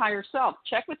with your higher self,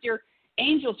 check with your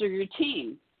angels or your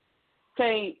team.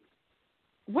 Say,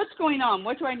 what's going on?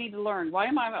 What do I need to learn? Why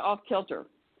am I off kilter?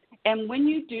 And when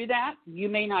you do that, you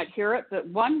may not hear it, but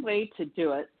one way to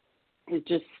do it is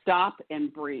just stop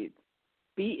and breathe.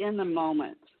 Be in the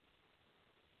moment.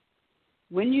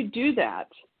 When you do that,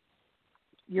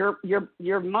 your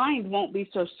mind won't be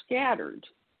so scattered.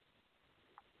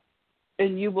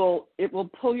 And it will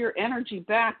pull your energy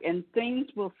back, and things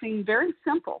will seem very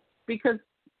simple because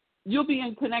you'll be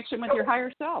in connection with your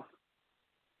higher self.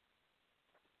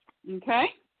 Okay?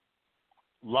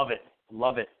 Love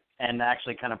it. And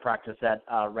actually kind of practice that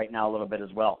right now a little bit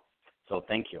as well. So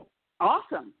thank you.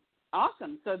 Awesome.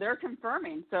 So they're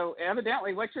confirming. So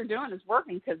evidently what you're doing is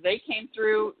working because they came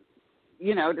through,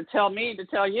 to tell me, to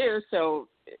tell you. So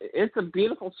it's a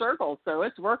beautiful circle. So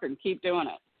it's working. Keep doing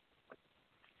it.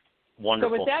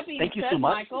 Wonderful. So with that being Thank you said, so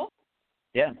much. Michael,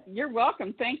 yeah, you're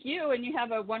welcome. Thank you, and you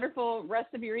have a wonderful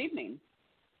rest of your evening.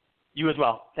 You as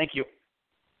well. Thank you.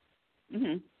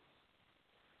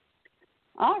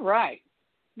 All right.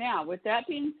 Now, with that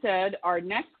being said, our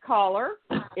next caller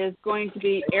is going to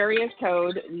be area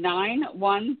code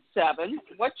 917.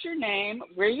 What's your name,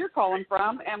 where you're calling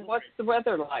from, and what's the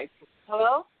weather like?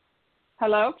 Hello?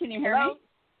 Hello, can you hear me?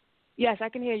 Yes, I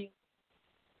can hear you.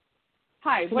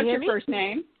 Hi, what's your first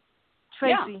name?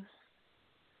 Tracy. Yeah.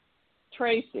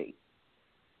 Tracy.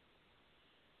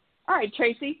 All right,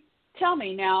 Tracy, tell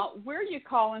me now, where are you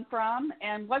calling from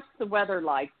and what's the weather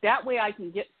like? That way I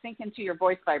can sink into your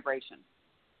voice vibration.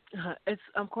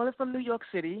 I'm calling from New York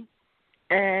City,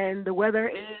 and the weather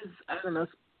is, I don't know,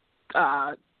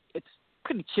 it's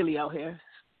pretty chilly out here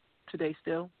today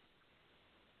still.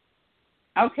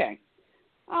 Okay.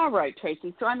 All right,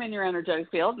 Tracy. So I'm in your energetic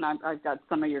field, and I've got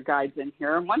some of your guides in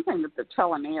here. And one thing that they're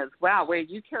telling me is, wow, Wade,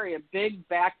 you carry a big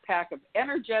backpack of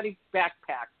energetic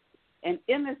backpacks. And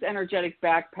in this energetic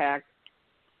backpack,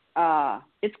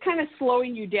 it's kind of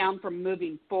slowing you down from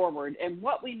moving forward. And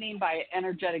what we mean by an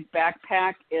energetic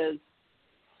backpack is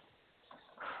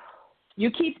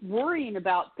you keep worrying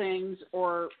about things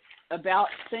or about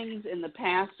things in the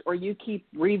past, or you keep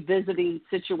revisiting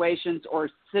situations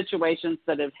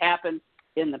that have happened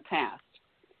in the past.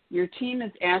 Your team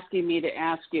is asking me to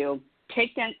ask you,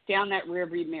 take down that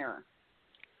rearview mirror.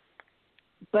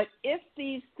 But if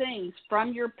these things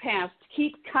from your past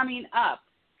keep coming up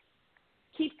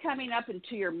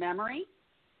into your memory,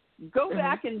 go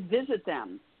back and visit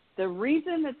them. The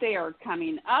reason that they are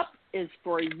coming up is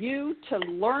for you to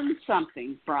learn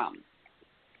something from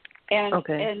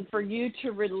and for you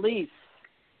to release.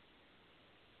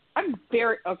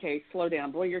 Slow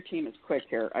down. Boy, your team is quick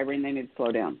here. Irene, they need to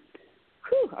slow down.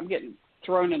 Whew, I'm getting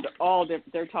thrown into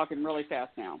they're talking really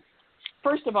fast now.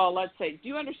 First of all, let's say, do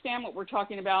you understand what we're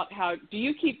talking about? Do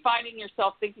you keep finding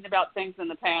yourself thinking about things in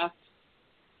the past?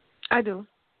 I do.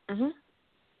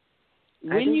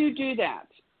 When you do that,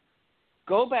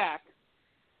 go back.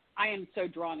 I am so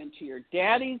drawn into your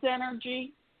daddy's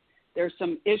energy. There's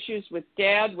some issues with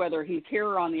Dad, whether he's here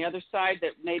or on the other side,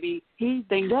 that maybe things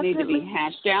need to be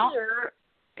hashed out.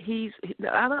 He's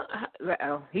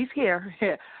here.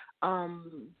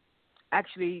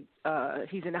 Actually,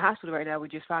 he's in the hospital right now. We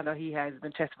just found out he has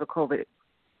been tested for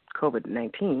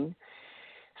COVID-19.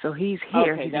 So he's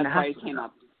here. Okay, he's that's in the why hospital. he came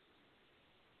up.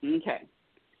 Okay.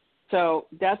 So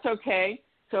that's okay.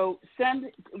 So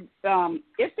send,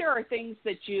 if there are things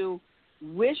that you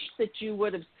wish that you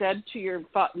would have said to your,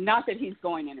 not that he's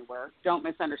going anywhere, don't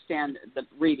misunderstand the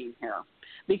reading here,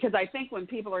 Because I think when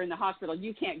people are in the hospital,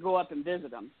 you can't go up and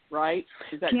visit them, right?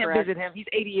 Is that Can't correct? visit him. He's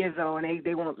 80 years old, and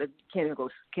they won't.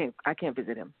 I can't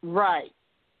visit him. Right.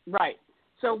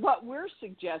 So what we're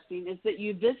suggesting is that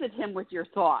you visit him with your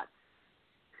thoughts.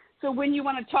 So when you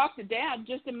want to talk to Dad,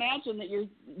 just imagine that you're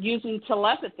using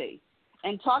telepathy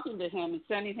and talking to him and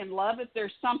sending him love. If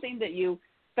there's something that you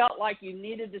felt like you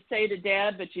needed to say to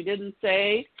Dad but you didn't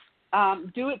say,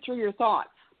 do it through your thoughts,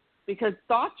 because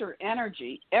thoughts are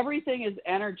energy. Everything is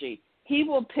energy. He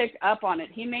will pick up on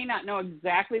it. He may not know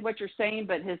exactly what you're saying,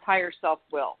 but his higher self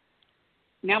will.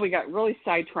 Now we got really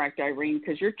sidetracked, Irene,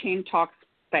 because your team talks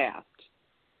fast.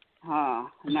 Now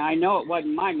I know it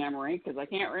wasn't my memory because I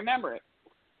can't remember it.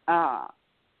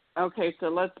 Okay, so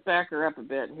let's back her up a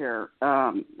bit here.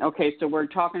 Okay, so we're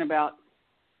talking about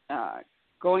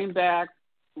going back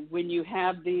when you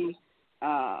have the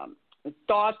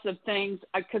thoughts of things.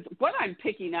 Because what I'm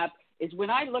picking up is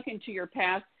when I look into your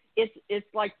past, it's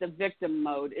like the victim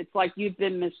mode. It's like you've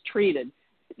been mistreated.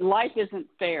 Life isn't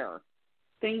fair.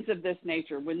 Things of this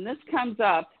nature. When this comes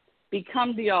up,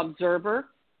 become the observer.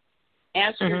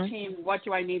 Ask your team, what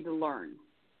do I need to learn?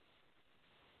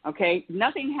 Okay?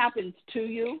 Nothing happens to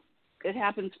you. It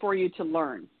happens for you to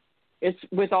learn. It's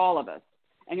with all of us.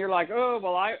 And you're like, oh,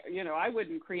 well, I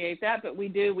wouldn't create that, but we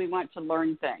do. We want to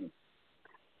learn things.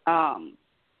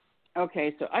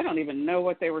 Okay, so I don't even know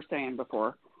what they were saying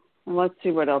before. Well, let's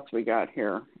see what else we got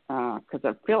here, because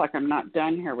I feel like I'm not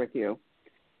done here with you.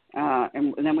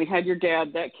 And then we had your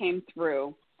dad. That came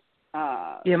through.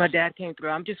 Yeah, my dad came through.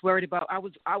 I'm just worried about. I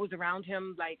was around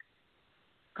him like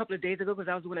a couple of days ago because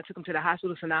I was the one that took him to the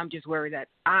hospital. So now I'm just worried that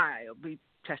I'll be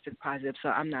tested positive. So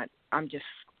I'm not. I'm just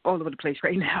all over the place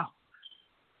right now.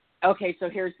 Okay, so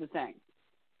here's the thing.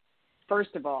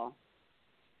 First of all,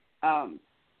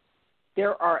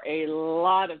 there are a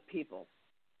lot of people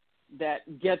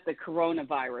that get the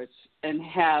coronavirus and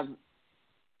have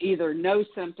either no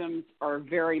symptoms or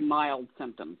very mild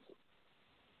symptoms.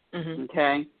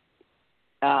 Okay.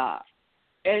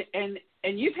 And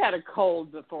you've had a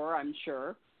cold before, I'm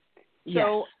sure.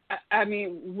 So, yes. I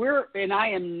mean, I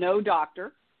am no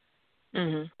doctor.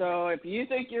 So if you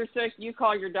think you're sick, you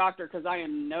call your doctor, because I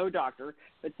am no doctor.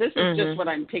 But this is just what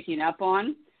I'm picking up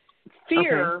on.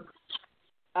 Fear,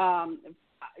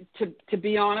 to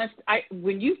be honest,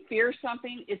 when you fear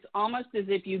something, it's almost as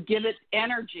if you give it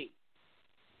energy.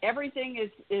 Everything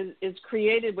is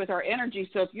created with our energy.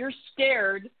 So if you're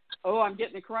scared, I'm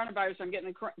getting the coronavirus,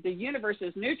 the universe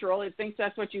is neutral. It thinks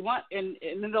that's what you want, and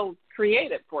it'll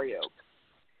create it for you.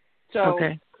 So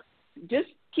just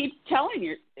keep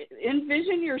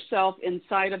envision yourself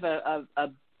inside of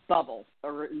a bubble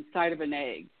or inside of an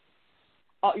egg,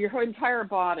 your entire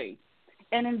body,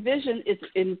 and envision it's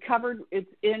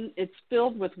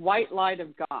filled with white light of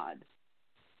God.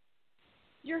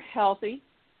 You're healthy.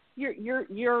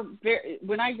 You're very,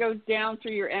 when I go down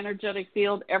through your energetic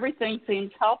field, everything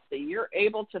seems healthy. You're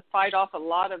able to fight off a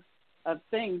lot of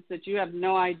things that you have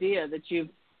no idea that you've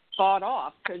fought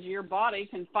off, because your body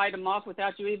can fight them off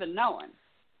without you even knowing.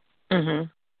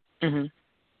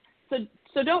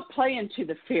 So don't play into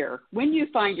the fear. When you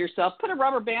find yourself, put a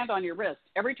rubber band on your wrist.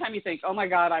 Every time you think, oh my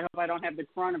God, I hope I don't have the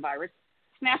coronavirus,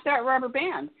 snap that rubber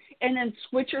band and then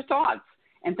switch your thoughts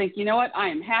and think, you know what, I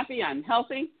am happy, I'm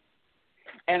healthy,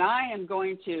 and I am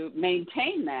going to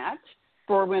maintain that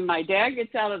for when my dad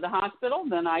gets out of the hospital.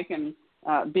 Then I can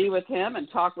be with him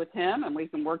and talk with him, and we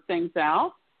can work things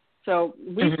out. So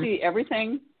we see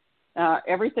everything.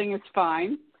 Everything is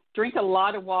fine. Drink a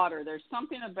lot of water. There's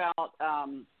something about,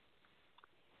 and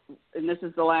this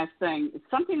is the last thing, it's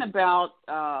something about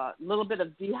a little bit of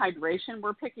dehydration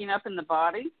we're picking up in the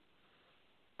body.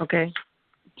 Okay.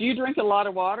 Do you drink a lot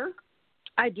of water?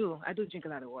 I do drink a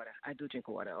lot of water. I do drink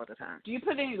water all the time. Do you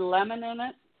put any lemon in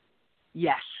it?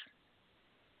 Yes.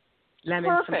 Lemon,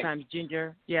 Perfect. Sometimes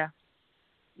ginger. Yeah.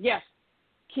 Yes.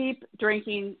 Keep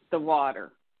drinking the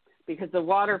water, because the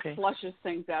water flushes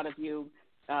things out of you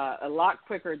a lot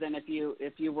quicker than if you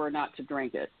were not to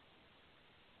drink it.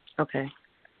 Okay.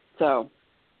 So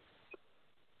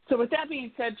with that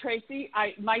being said, Tracy,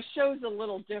 my show's a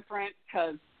little different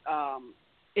because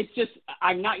it's just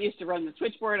I'm not used to running the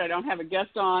switchboard. I don't have a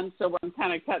guest on, so I'm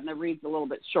kind of cutting the reads a little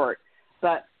bit short.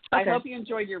 But I hope you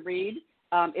enjoyed your read.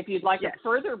 If you'd like a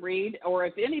further read, or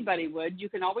if anybody would, you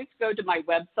can always go to my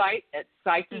website at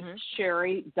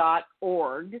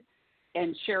psychicsherry.org,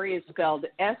 and Sherry is spelled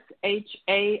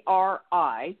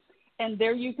SHARI, and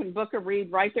there you can book a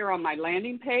read right there on my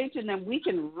landing page, and then we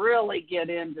can really get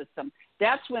into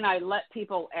that's when I let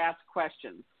people ask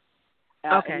questions.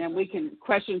 And then we can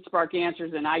question spark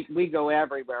answers, and we go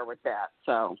everywhere with that.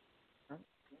 So.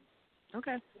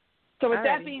 Okay. So with Alrighty.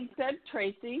 that being said,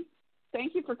 Tracy,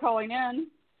 thank you for calling in.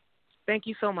 Thank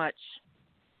you so much.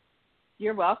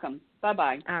 You're welcome.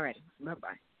 Bye-bye. All right.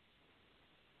 Bye-bye.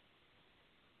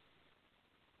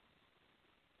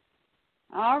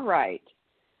 All right.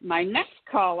 My next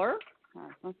caller,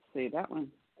 let's see, that one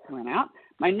went out.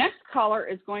 My next caller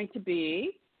is going to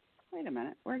be, wait a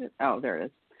minute, there it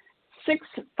is,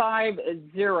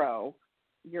 650.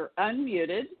 You're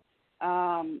unmuted.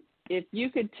 If you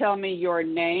could tell me your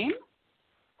name.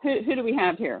 Who do we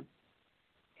have here?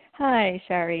 Hi,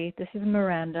 Shari. This is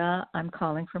Miranda. I'm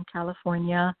calling from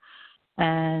California,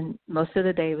 and most of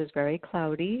the day was very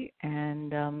cloudy,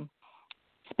 and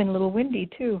it's been a little windy,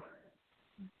 too.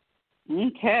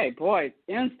 Okay, boy,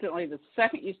 instantly, the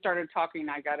second you started talking,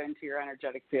 I got into your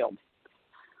energetic field.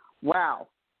 Wow.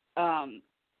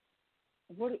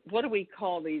 What do we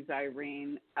call these,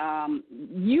 Irene?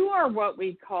 You are what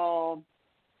we call,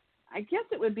 I guess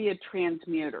it would be a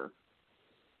transmuter.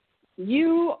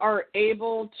 You are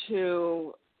able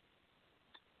to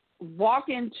walk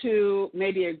into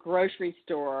maybe a grocery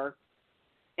store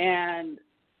and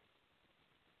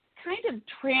kind of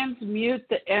transmute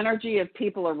the energy of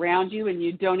people around you, and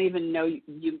you don't even know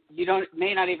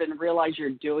may not even realize you're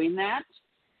doing that.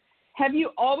 Have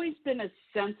you always been a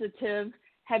sensitive?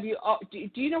 Do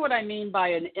you know what I mean by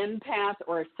an empath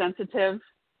or a sensitive?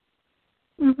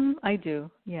 Mm-hmm, I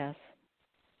do. Yes.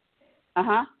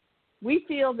 We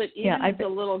feel that even as a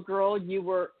little girl, you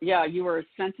were a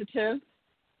sensitive,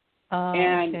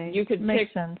 and okay. you could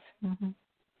Makes sense. Mm-hmm.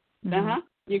 Mm-hmm.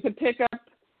 You could pick up.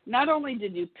 Not only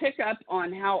did you pick up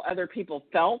on how other people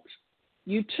felt,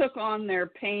 you took on their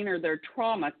pain or their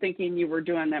trauma, thinking you were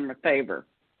doing them a favor.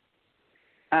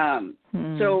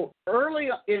 So early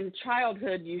in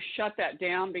childhood, you shut that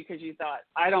down because you thought,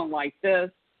 I don't like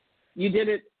this. You did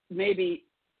it maybe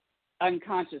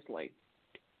unconsciously.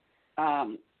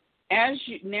 As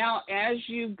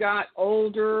you got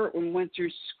older and went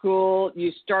through school,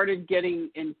 you started getting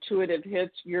intuitive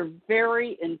hits. You're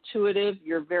very intuitive.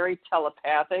 You're very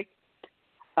telepathic.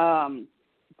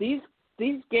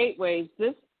 These gateways,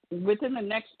 within the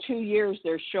next 2 years,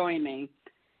 they're showing me,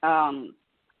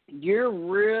 you're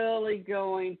really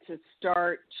going to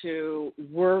start to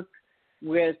work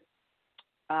with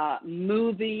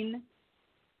moving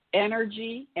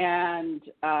energy and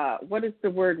what is the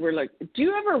word we're looking? Do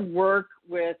you ever work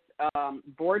with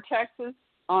vortexes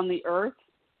on the earth?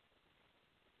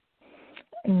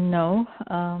 No,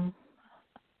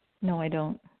 I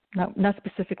don't. Not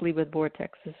specifically with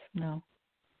vortexes. No.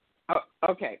 Oh,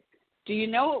 okay. Do you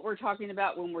know what we're talking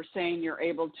about when we're saying you're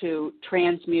able to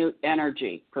transmute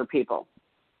energy for people?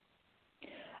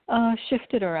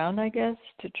 Shift it around, I guess,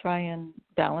 to try and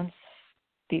balance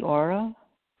the aura.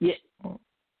 Yeah.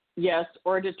 Yes,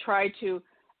 or to try to,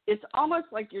 it's almost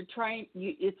like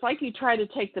it's like you try to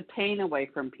take the pain away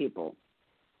from people.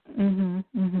 Mm-hmm,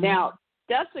 mm-hmm. Now,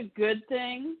 that's a good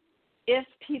thing if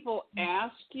people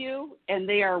ask you and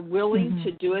they are willing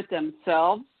to do it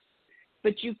themselves,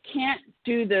 but you can't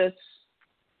do this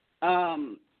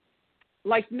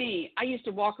like me. I used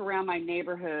to walk around my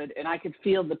neighborhood and I could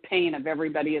feel the pain of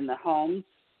everybody in the homes,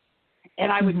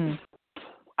 and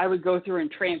I would go through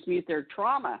and transmute their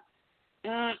trauma.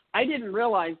 I didn't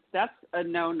realize that's a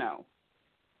no-no.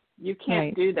 You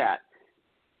can't do that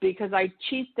because I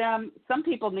cheat them. Some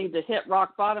people need to hit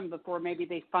rock bottom before maybe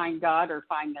they find God or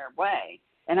find their way.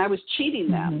 And I was cheating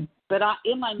them. But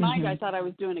in my mind, I thought I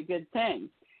was doing a good thing.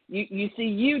 You see,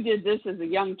 you did this as a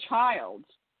young child.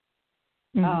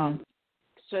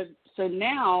 So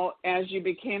now, as you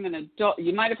became an adult,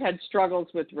 you might have had struggles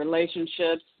with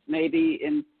relationships, maybe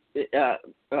in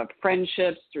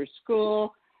friendships through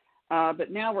school.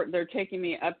 But now they're taking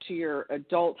me up to your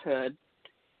adulthood,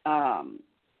 and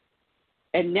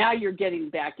now you're getting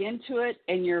back into it,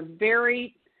 and we're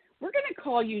going to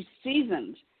call you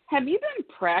seasoned. Have you been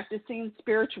practicing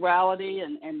spirituality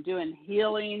and doing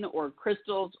healing or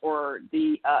crystals or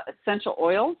the essential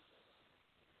oils?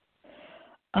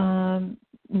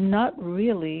 Not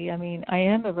really. I mean, I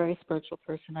am a very spiritual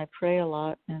person. I pray a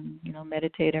lot and,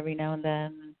 meditate every now and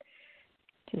then.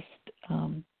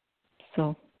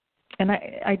 And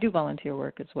I do volunteer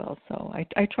work as well, so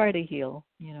I try to heal,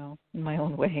 in my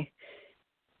own way.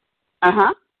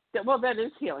 Well, that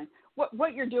is healing.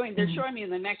 What you're doing, they're showing me in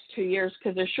the next 2 years,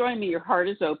 because they're showing me your heart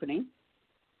is opening.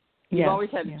 You've always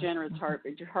had a generous heart,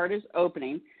 but your heart is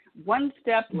opening. One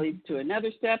step leads to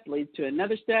another step, leads to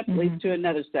another step, leads to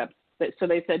another step. So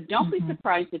they said, don't be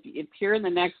surprised if here in the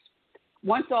next,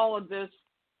 once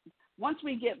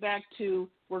we get back to,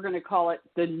 we're going to call it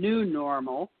the new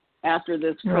normal after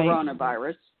this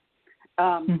coronavirus,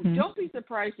 Don't be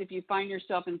surprised if you find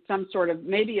yourself in some sort of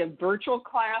maybe a virtual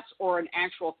class or an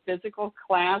actual physical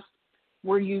class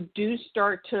where you do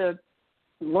start to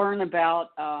learn about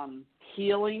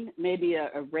healing, maybe a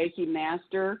Reiki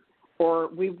master, or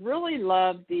we really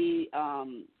love the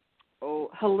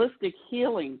holistic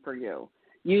healing for you,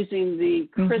 using the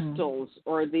crystals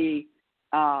or the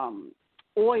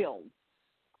oils.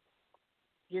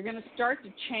 You're going to start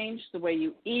to change the way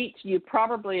you eat. You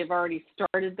probably have already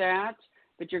started that,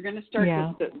 but you're going to start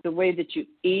the way that you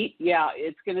eat. Yeah,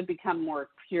 it's going to become more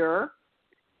pure.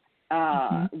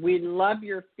 We love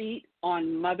your feet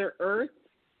on Mother Earth.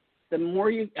 The more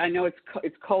you, I know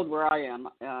it's cold where I am.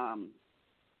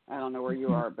 I don't know where you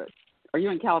are, but are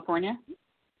you in California?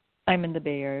 I'm in the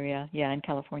Bay Area. Yeah, in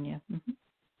California.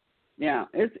 Yeah,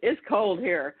 it's cold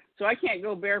here, so I can't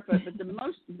go barefoot. But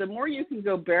the more you can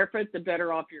go barefoot, the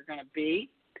better off you're going to be.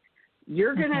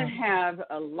 You're going to have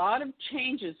a lot of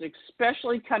changes,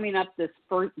 especially coming up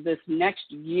this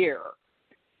next year.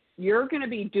 You're going to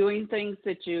be doing things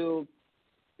that you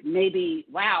maybe,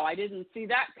 wow, I didn't see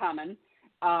that coming.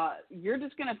 You're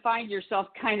just going to find yourself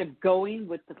kind of going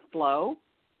with the flow,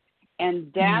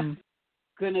 and that's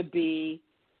going to be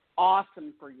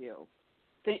awesome for you.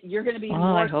 You're going to be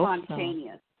more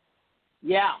spontaneous. So.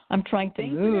 Yeah. I'm trying to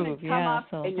things move. Are going to come up,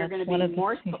 so and you're going to be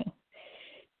more.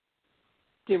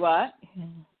 Do what? Yeah.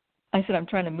 I said I'm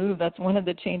trying to move. That's one of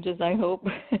the changes, I hope.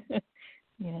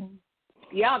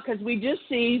 Yeah, because we just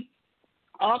see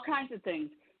all kinds of things.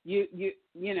 You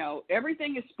know,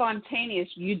 everything is spontaneous.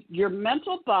 Your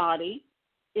mental body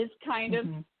is kind of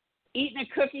eating a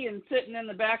cookie and sitting in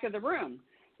the back of the room.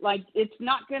 Like, it's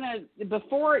not going to,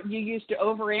 before you used to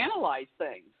overanalyze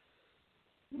things.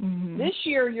 This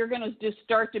year, you're going to just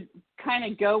start to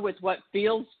kind of go with what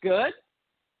feels good,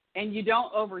 and you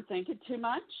don't overthink it too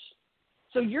much.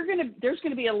 So there's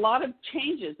going to be a lot of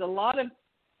changes, a lot of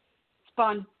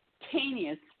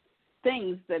spontaneous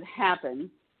things that happen.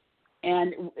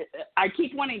 And I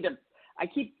keep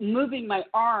moving my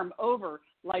arm over,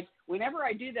 like whenever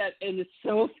I do that, and it's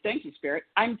so, thank you, Spirit,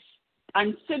 I'm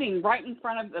sitting right in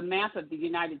front of the map of the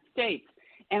United States,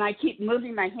 and I keep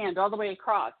moving my hand all the way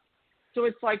across. So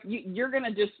it's like you're going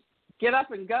to just get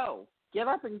up and go,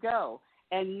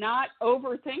 and not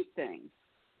overthink things.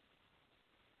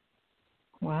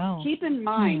 Wow. Keep in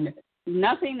mind,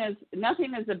 nothing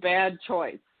is a bad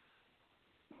choice.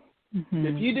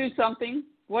 If you do something,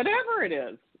 whatever it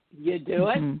is, you do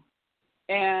it,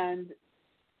 and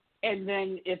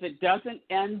then if it doesn't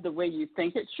end the way you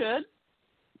think it should,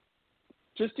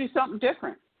 just do something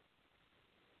different.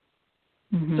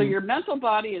 So your mental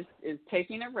body is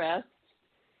taking a rest,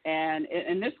 and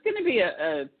it's going to be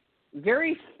a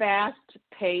very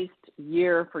fast-paced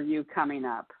year for you coming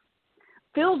up,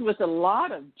 filled with a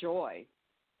lot of joy.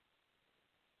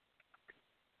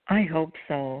 I hope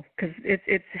so, because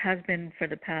it has been for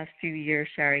the past few years,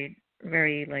 Shari,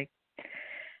 very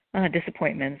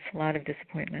disappointments, a lot of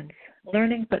disappointments.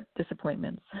 Learning, but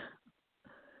disappointments.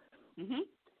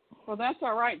 Well, that's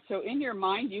all right. So in your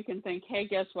mind, you can think, hey,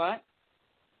 guess what?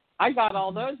 I got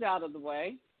all those out of the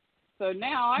way. So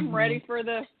now I'm ready for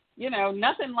the,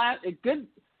 nothing lasts good.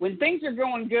 When things are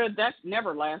going good, that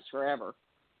never lasts forever.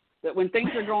 But when things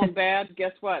are going bad,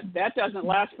 guess what? That doesn't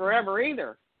last forever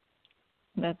either.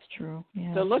 That's true.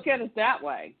 Yeah. So look at it that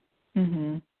way.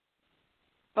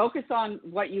 Focus on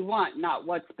what you want, not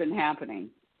what's been happening.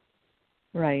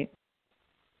 Right.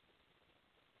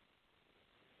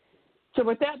 So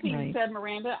with that being said,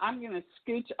 Miranda, I'm going to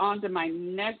scooch on to my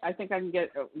next. I think I can get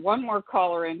one more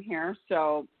caller in here.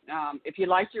 So if you'd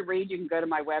like to read, you can go to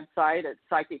my website at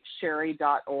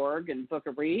psychicsherry.org and book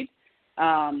a read.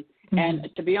 And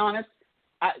to be honest,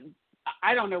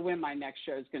 I don't know when my next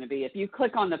show is going to be. If you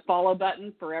click on the follow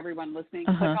button for everyone listening,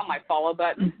 click on my follow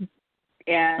button.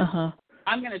 And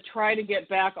I'm going to try to get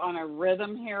back on a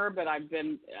rhythm here, but I've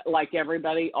been, like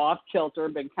everybody, off kilter,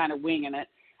 been kind of winging it.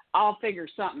 I'll figure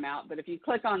something out, but if you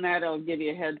click on that, it'll give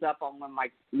you a heads up on when my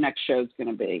next show is going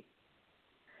to be.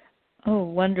 Oh,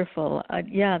 wonderful.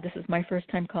 This is my first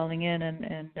time calling in,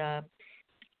 and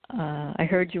I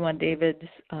heard you on David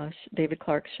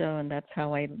Clark's show, and that's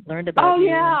how I learned about you. Oh,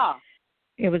 yeah.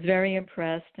 It was very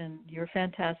impressed, and you're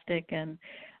fantastic, and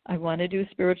I want to do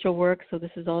spiritual work, so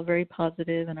this is all very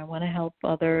positive, and I want to help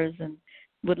others, and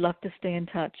would love to stay in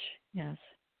touch. Yes.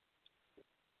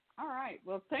 All right.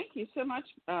 Well, thank you so much,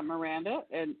 Miranda.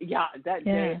 And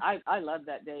Dave, I love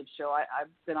that Dave show. I've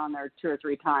been on there 2 or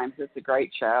 3 times. It's a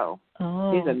great show.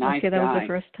 Oh, he's a nice guy. That was the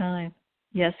first time.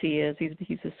 Yes, he is.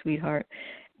 He's a sweetheart.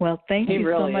 Well, thank you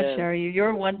really so much, is. Shari.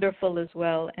 You're wonderful as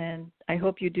well, and I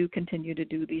hope you do continue to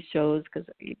do these shows because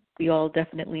we all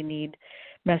definitely need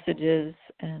messages,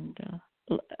 and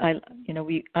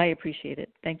I appreciate it.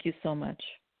 Thank you so much.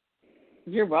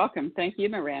 You're welcome. Thank you,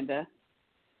 Miranda.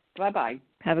 Bye-bye.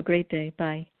 Have a great day.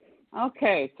 Bye.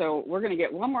 Okay, so we're going to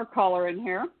get one more caller in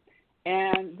here,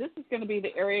 and this is going to be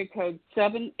the area code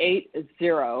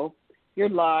 780. You're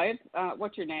live.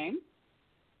 What's your name?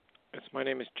 Yes, my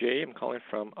name is Jay. I'm calling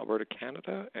from Alberta,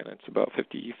 Canada, and it's about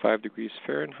 55 degrees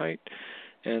Fahrenheit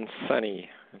and sunny.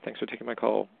 And thanks for taking my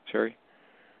call, Sherry.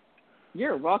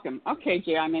 You're welcome. Okay,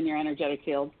 Jay, I'm in your energetic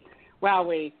field.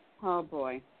 Wowee. Oh,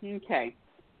 boy. Okay.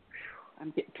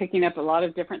 I'm picking up a lot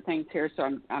of different things here,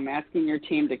 so I'm asking your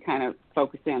team to kind of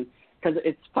focus in, because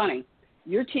it's funny.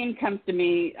 Your team comes to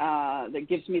me that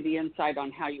gives me the insight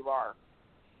on how you are.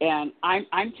 And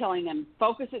I'm telling them,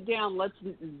 focus it down. Let's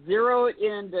zero it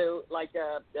into like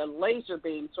a laser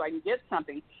beam so I can get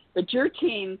something. But your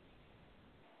team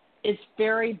is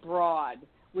very broad,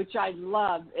 which I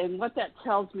love. And what that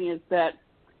tells me is that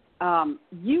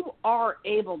you are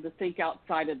able to think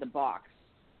outside of the box.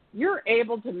 You're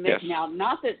able to make now,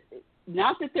 not that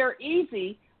they're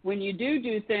easy when you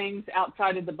do things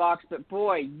outside of the box, but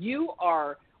boy, you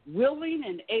are willing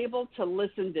and able to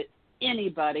listen to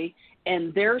anybody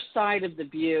and their side of the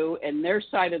view and their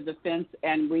side of the fence,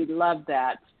 and we love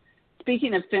that.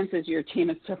 Speaking of fences, your team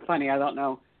is so funny. I don't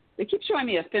know. They keep showing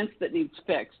me a fence that needs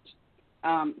fixed.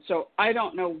 So I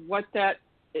don't know what that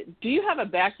 – do you have a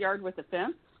backyard with a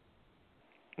fence?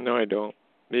 No, I don't.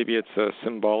 Maybe it's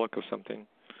symbolic of something.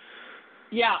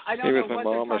 Yeah, I don't know what they're talking about. Maybe with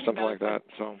my mom or something like that.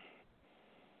 So.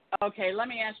 Okay, let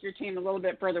me ask your team a little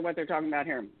bit further what they're talking about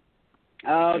here.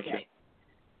 Okay.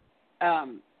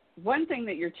 One thing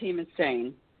that your team is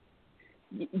saying,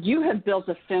 you have built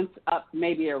a fence up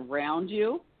maybe around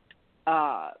you.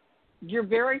 You're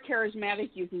very charismatic.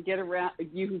 You can get around.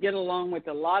 You can get along with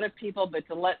a lot of people, but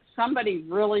to let somebody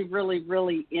really, really,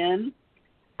 really in,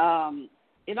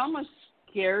 it almost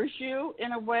scares you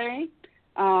in a way.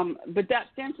 But that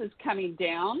fence is coming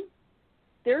down.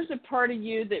 There's a part of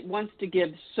you that wants to give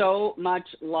so much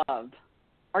love.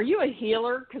 Are you a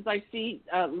healer? Because I see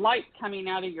light coming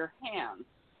out of your hands.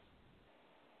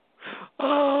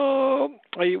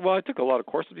 I took a lot of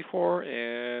courses before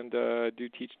and do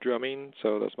teach drumming,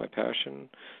 so that's my passion.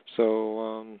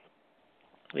 So,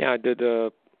 I did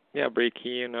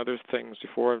Reiki and other things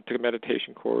before. I took a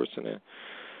meditation course and a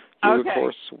yoga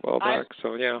course a while back.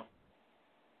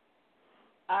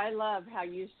 I love how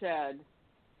you said,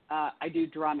 I do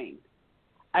drumming.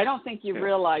 I don't think you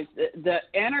realize that the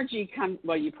energy comes,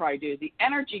 well, you probably do. The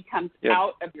energy comes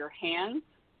out of your hands,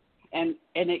 and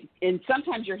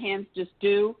sometimes your hands just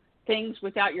do things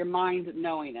without your mind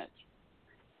knowing it.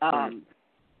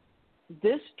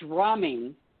 This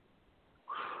drumming,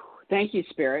 thank you,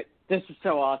 Spirit. This is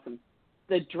so awesome.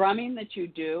 The drumming that you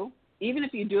do, even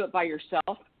if you do it by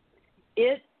yourself,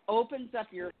 it opens up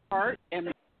your heart, and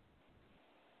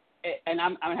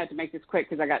I'm going to have to make this quick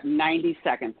because I got 90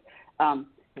 seconds.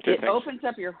 It opens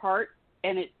up your heart,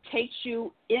 and it takes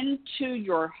you into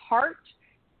your heart.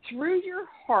 Through your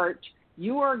heart,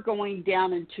 you are going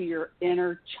down into your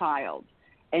inner child,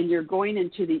 and you're going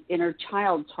into the inner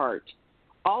child's heart.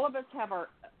 All of us have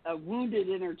a wounded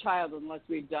inner child unless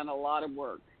we've done a lot of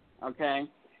work, okay,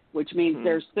 which means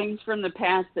there's things from the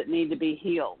past that need to be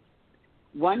healed.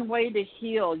 One way to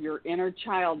heal your inner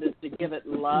child is to give it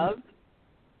love.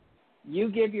 You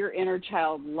give your inner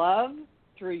child love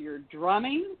through your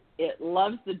drumming. It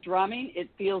loves the drumming. It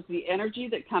feels the energy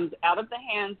that comes out of the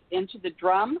hands into the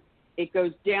drum. It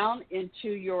goes down into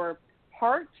your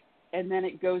heart, and then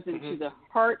it goes into the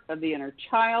heart of the inner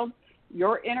child.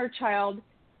 Your inner child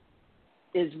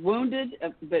is wounded,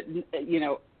 but,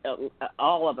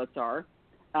 all of us are.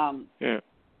 And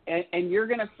you're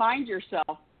going to find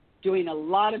yourself doing a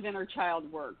lot of inner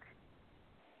child work.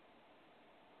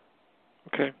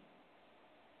 Okay.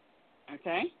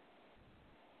 Okay?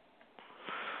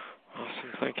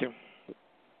 Awesome. Thank you.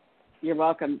 You're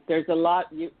welcome. There's a lot.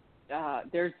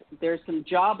 There's some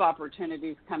job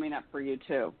opportunities coming up for you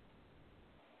too.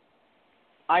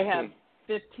 I have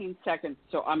 15 seconds,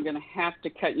 so I'm going to have to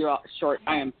cut you off short.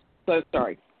 I am so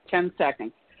sorry. 10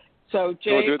 seconds. So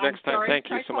Jay, we'll do it next time. Thank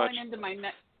you so much.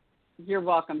 You're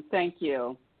welcome. Thank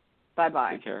you.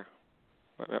 Bye-bye. Take care.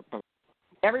 Bye-bye.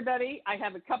 Everybody, I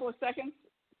have a couple of seconds.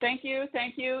 Thank you.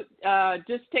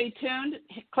 Just stay tuned.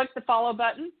 Click the follow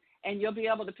button, and you'll be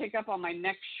able to pick up on my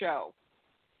next show.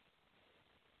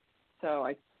 So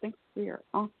I think we are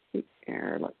off the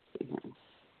air. Let's see here.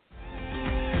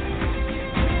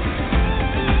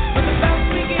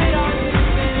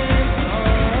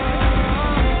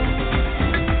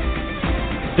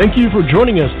 Thank you for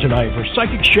joining us tonight for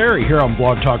Psychic Sherry here on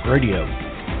Blog Talk Radio.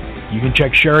 You can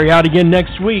check Sherry out again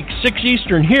next week, 6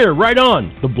 Eastern, here, right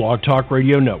on the Blog Talk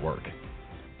Radio Network.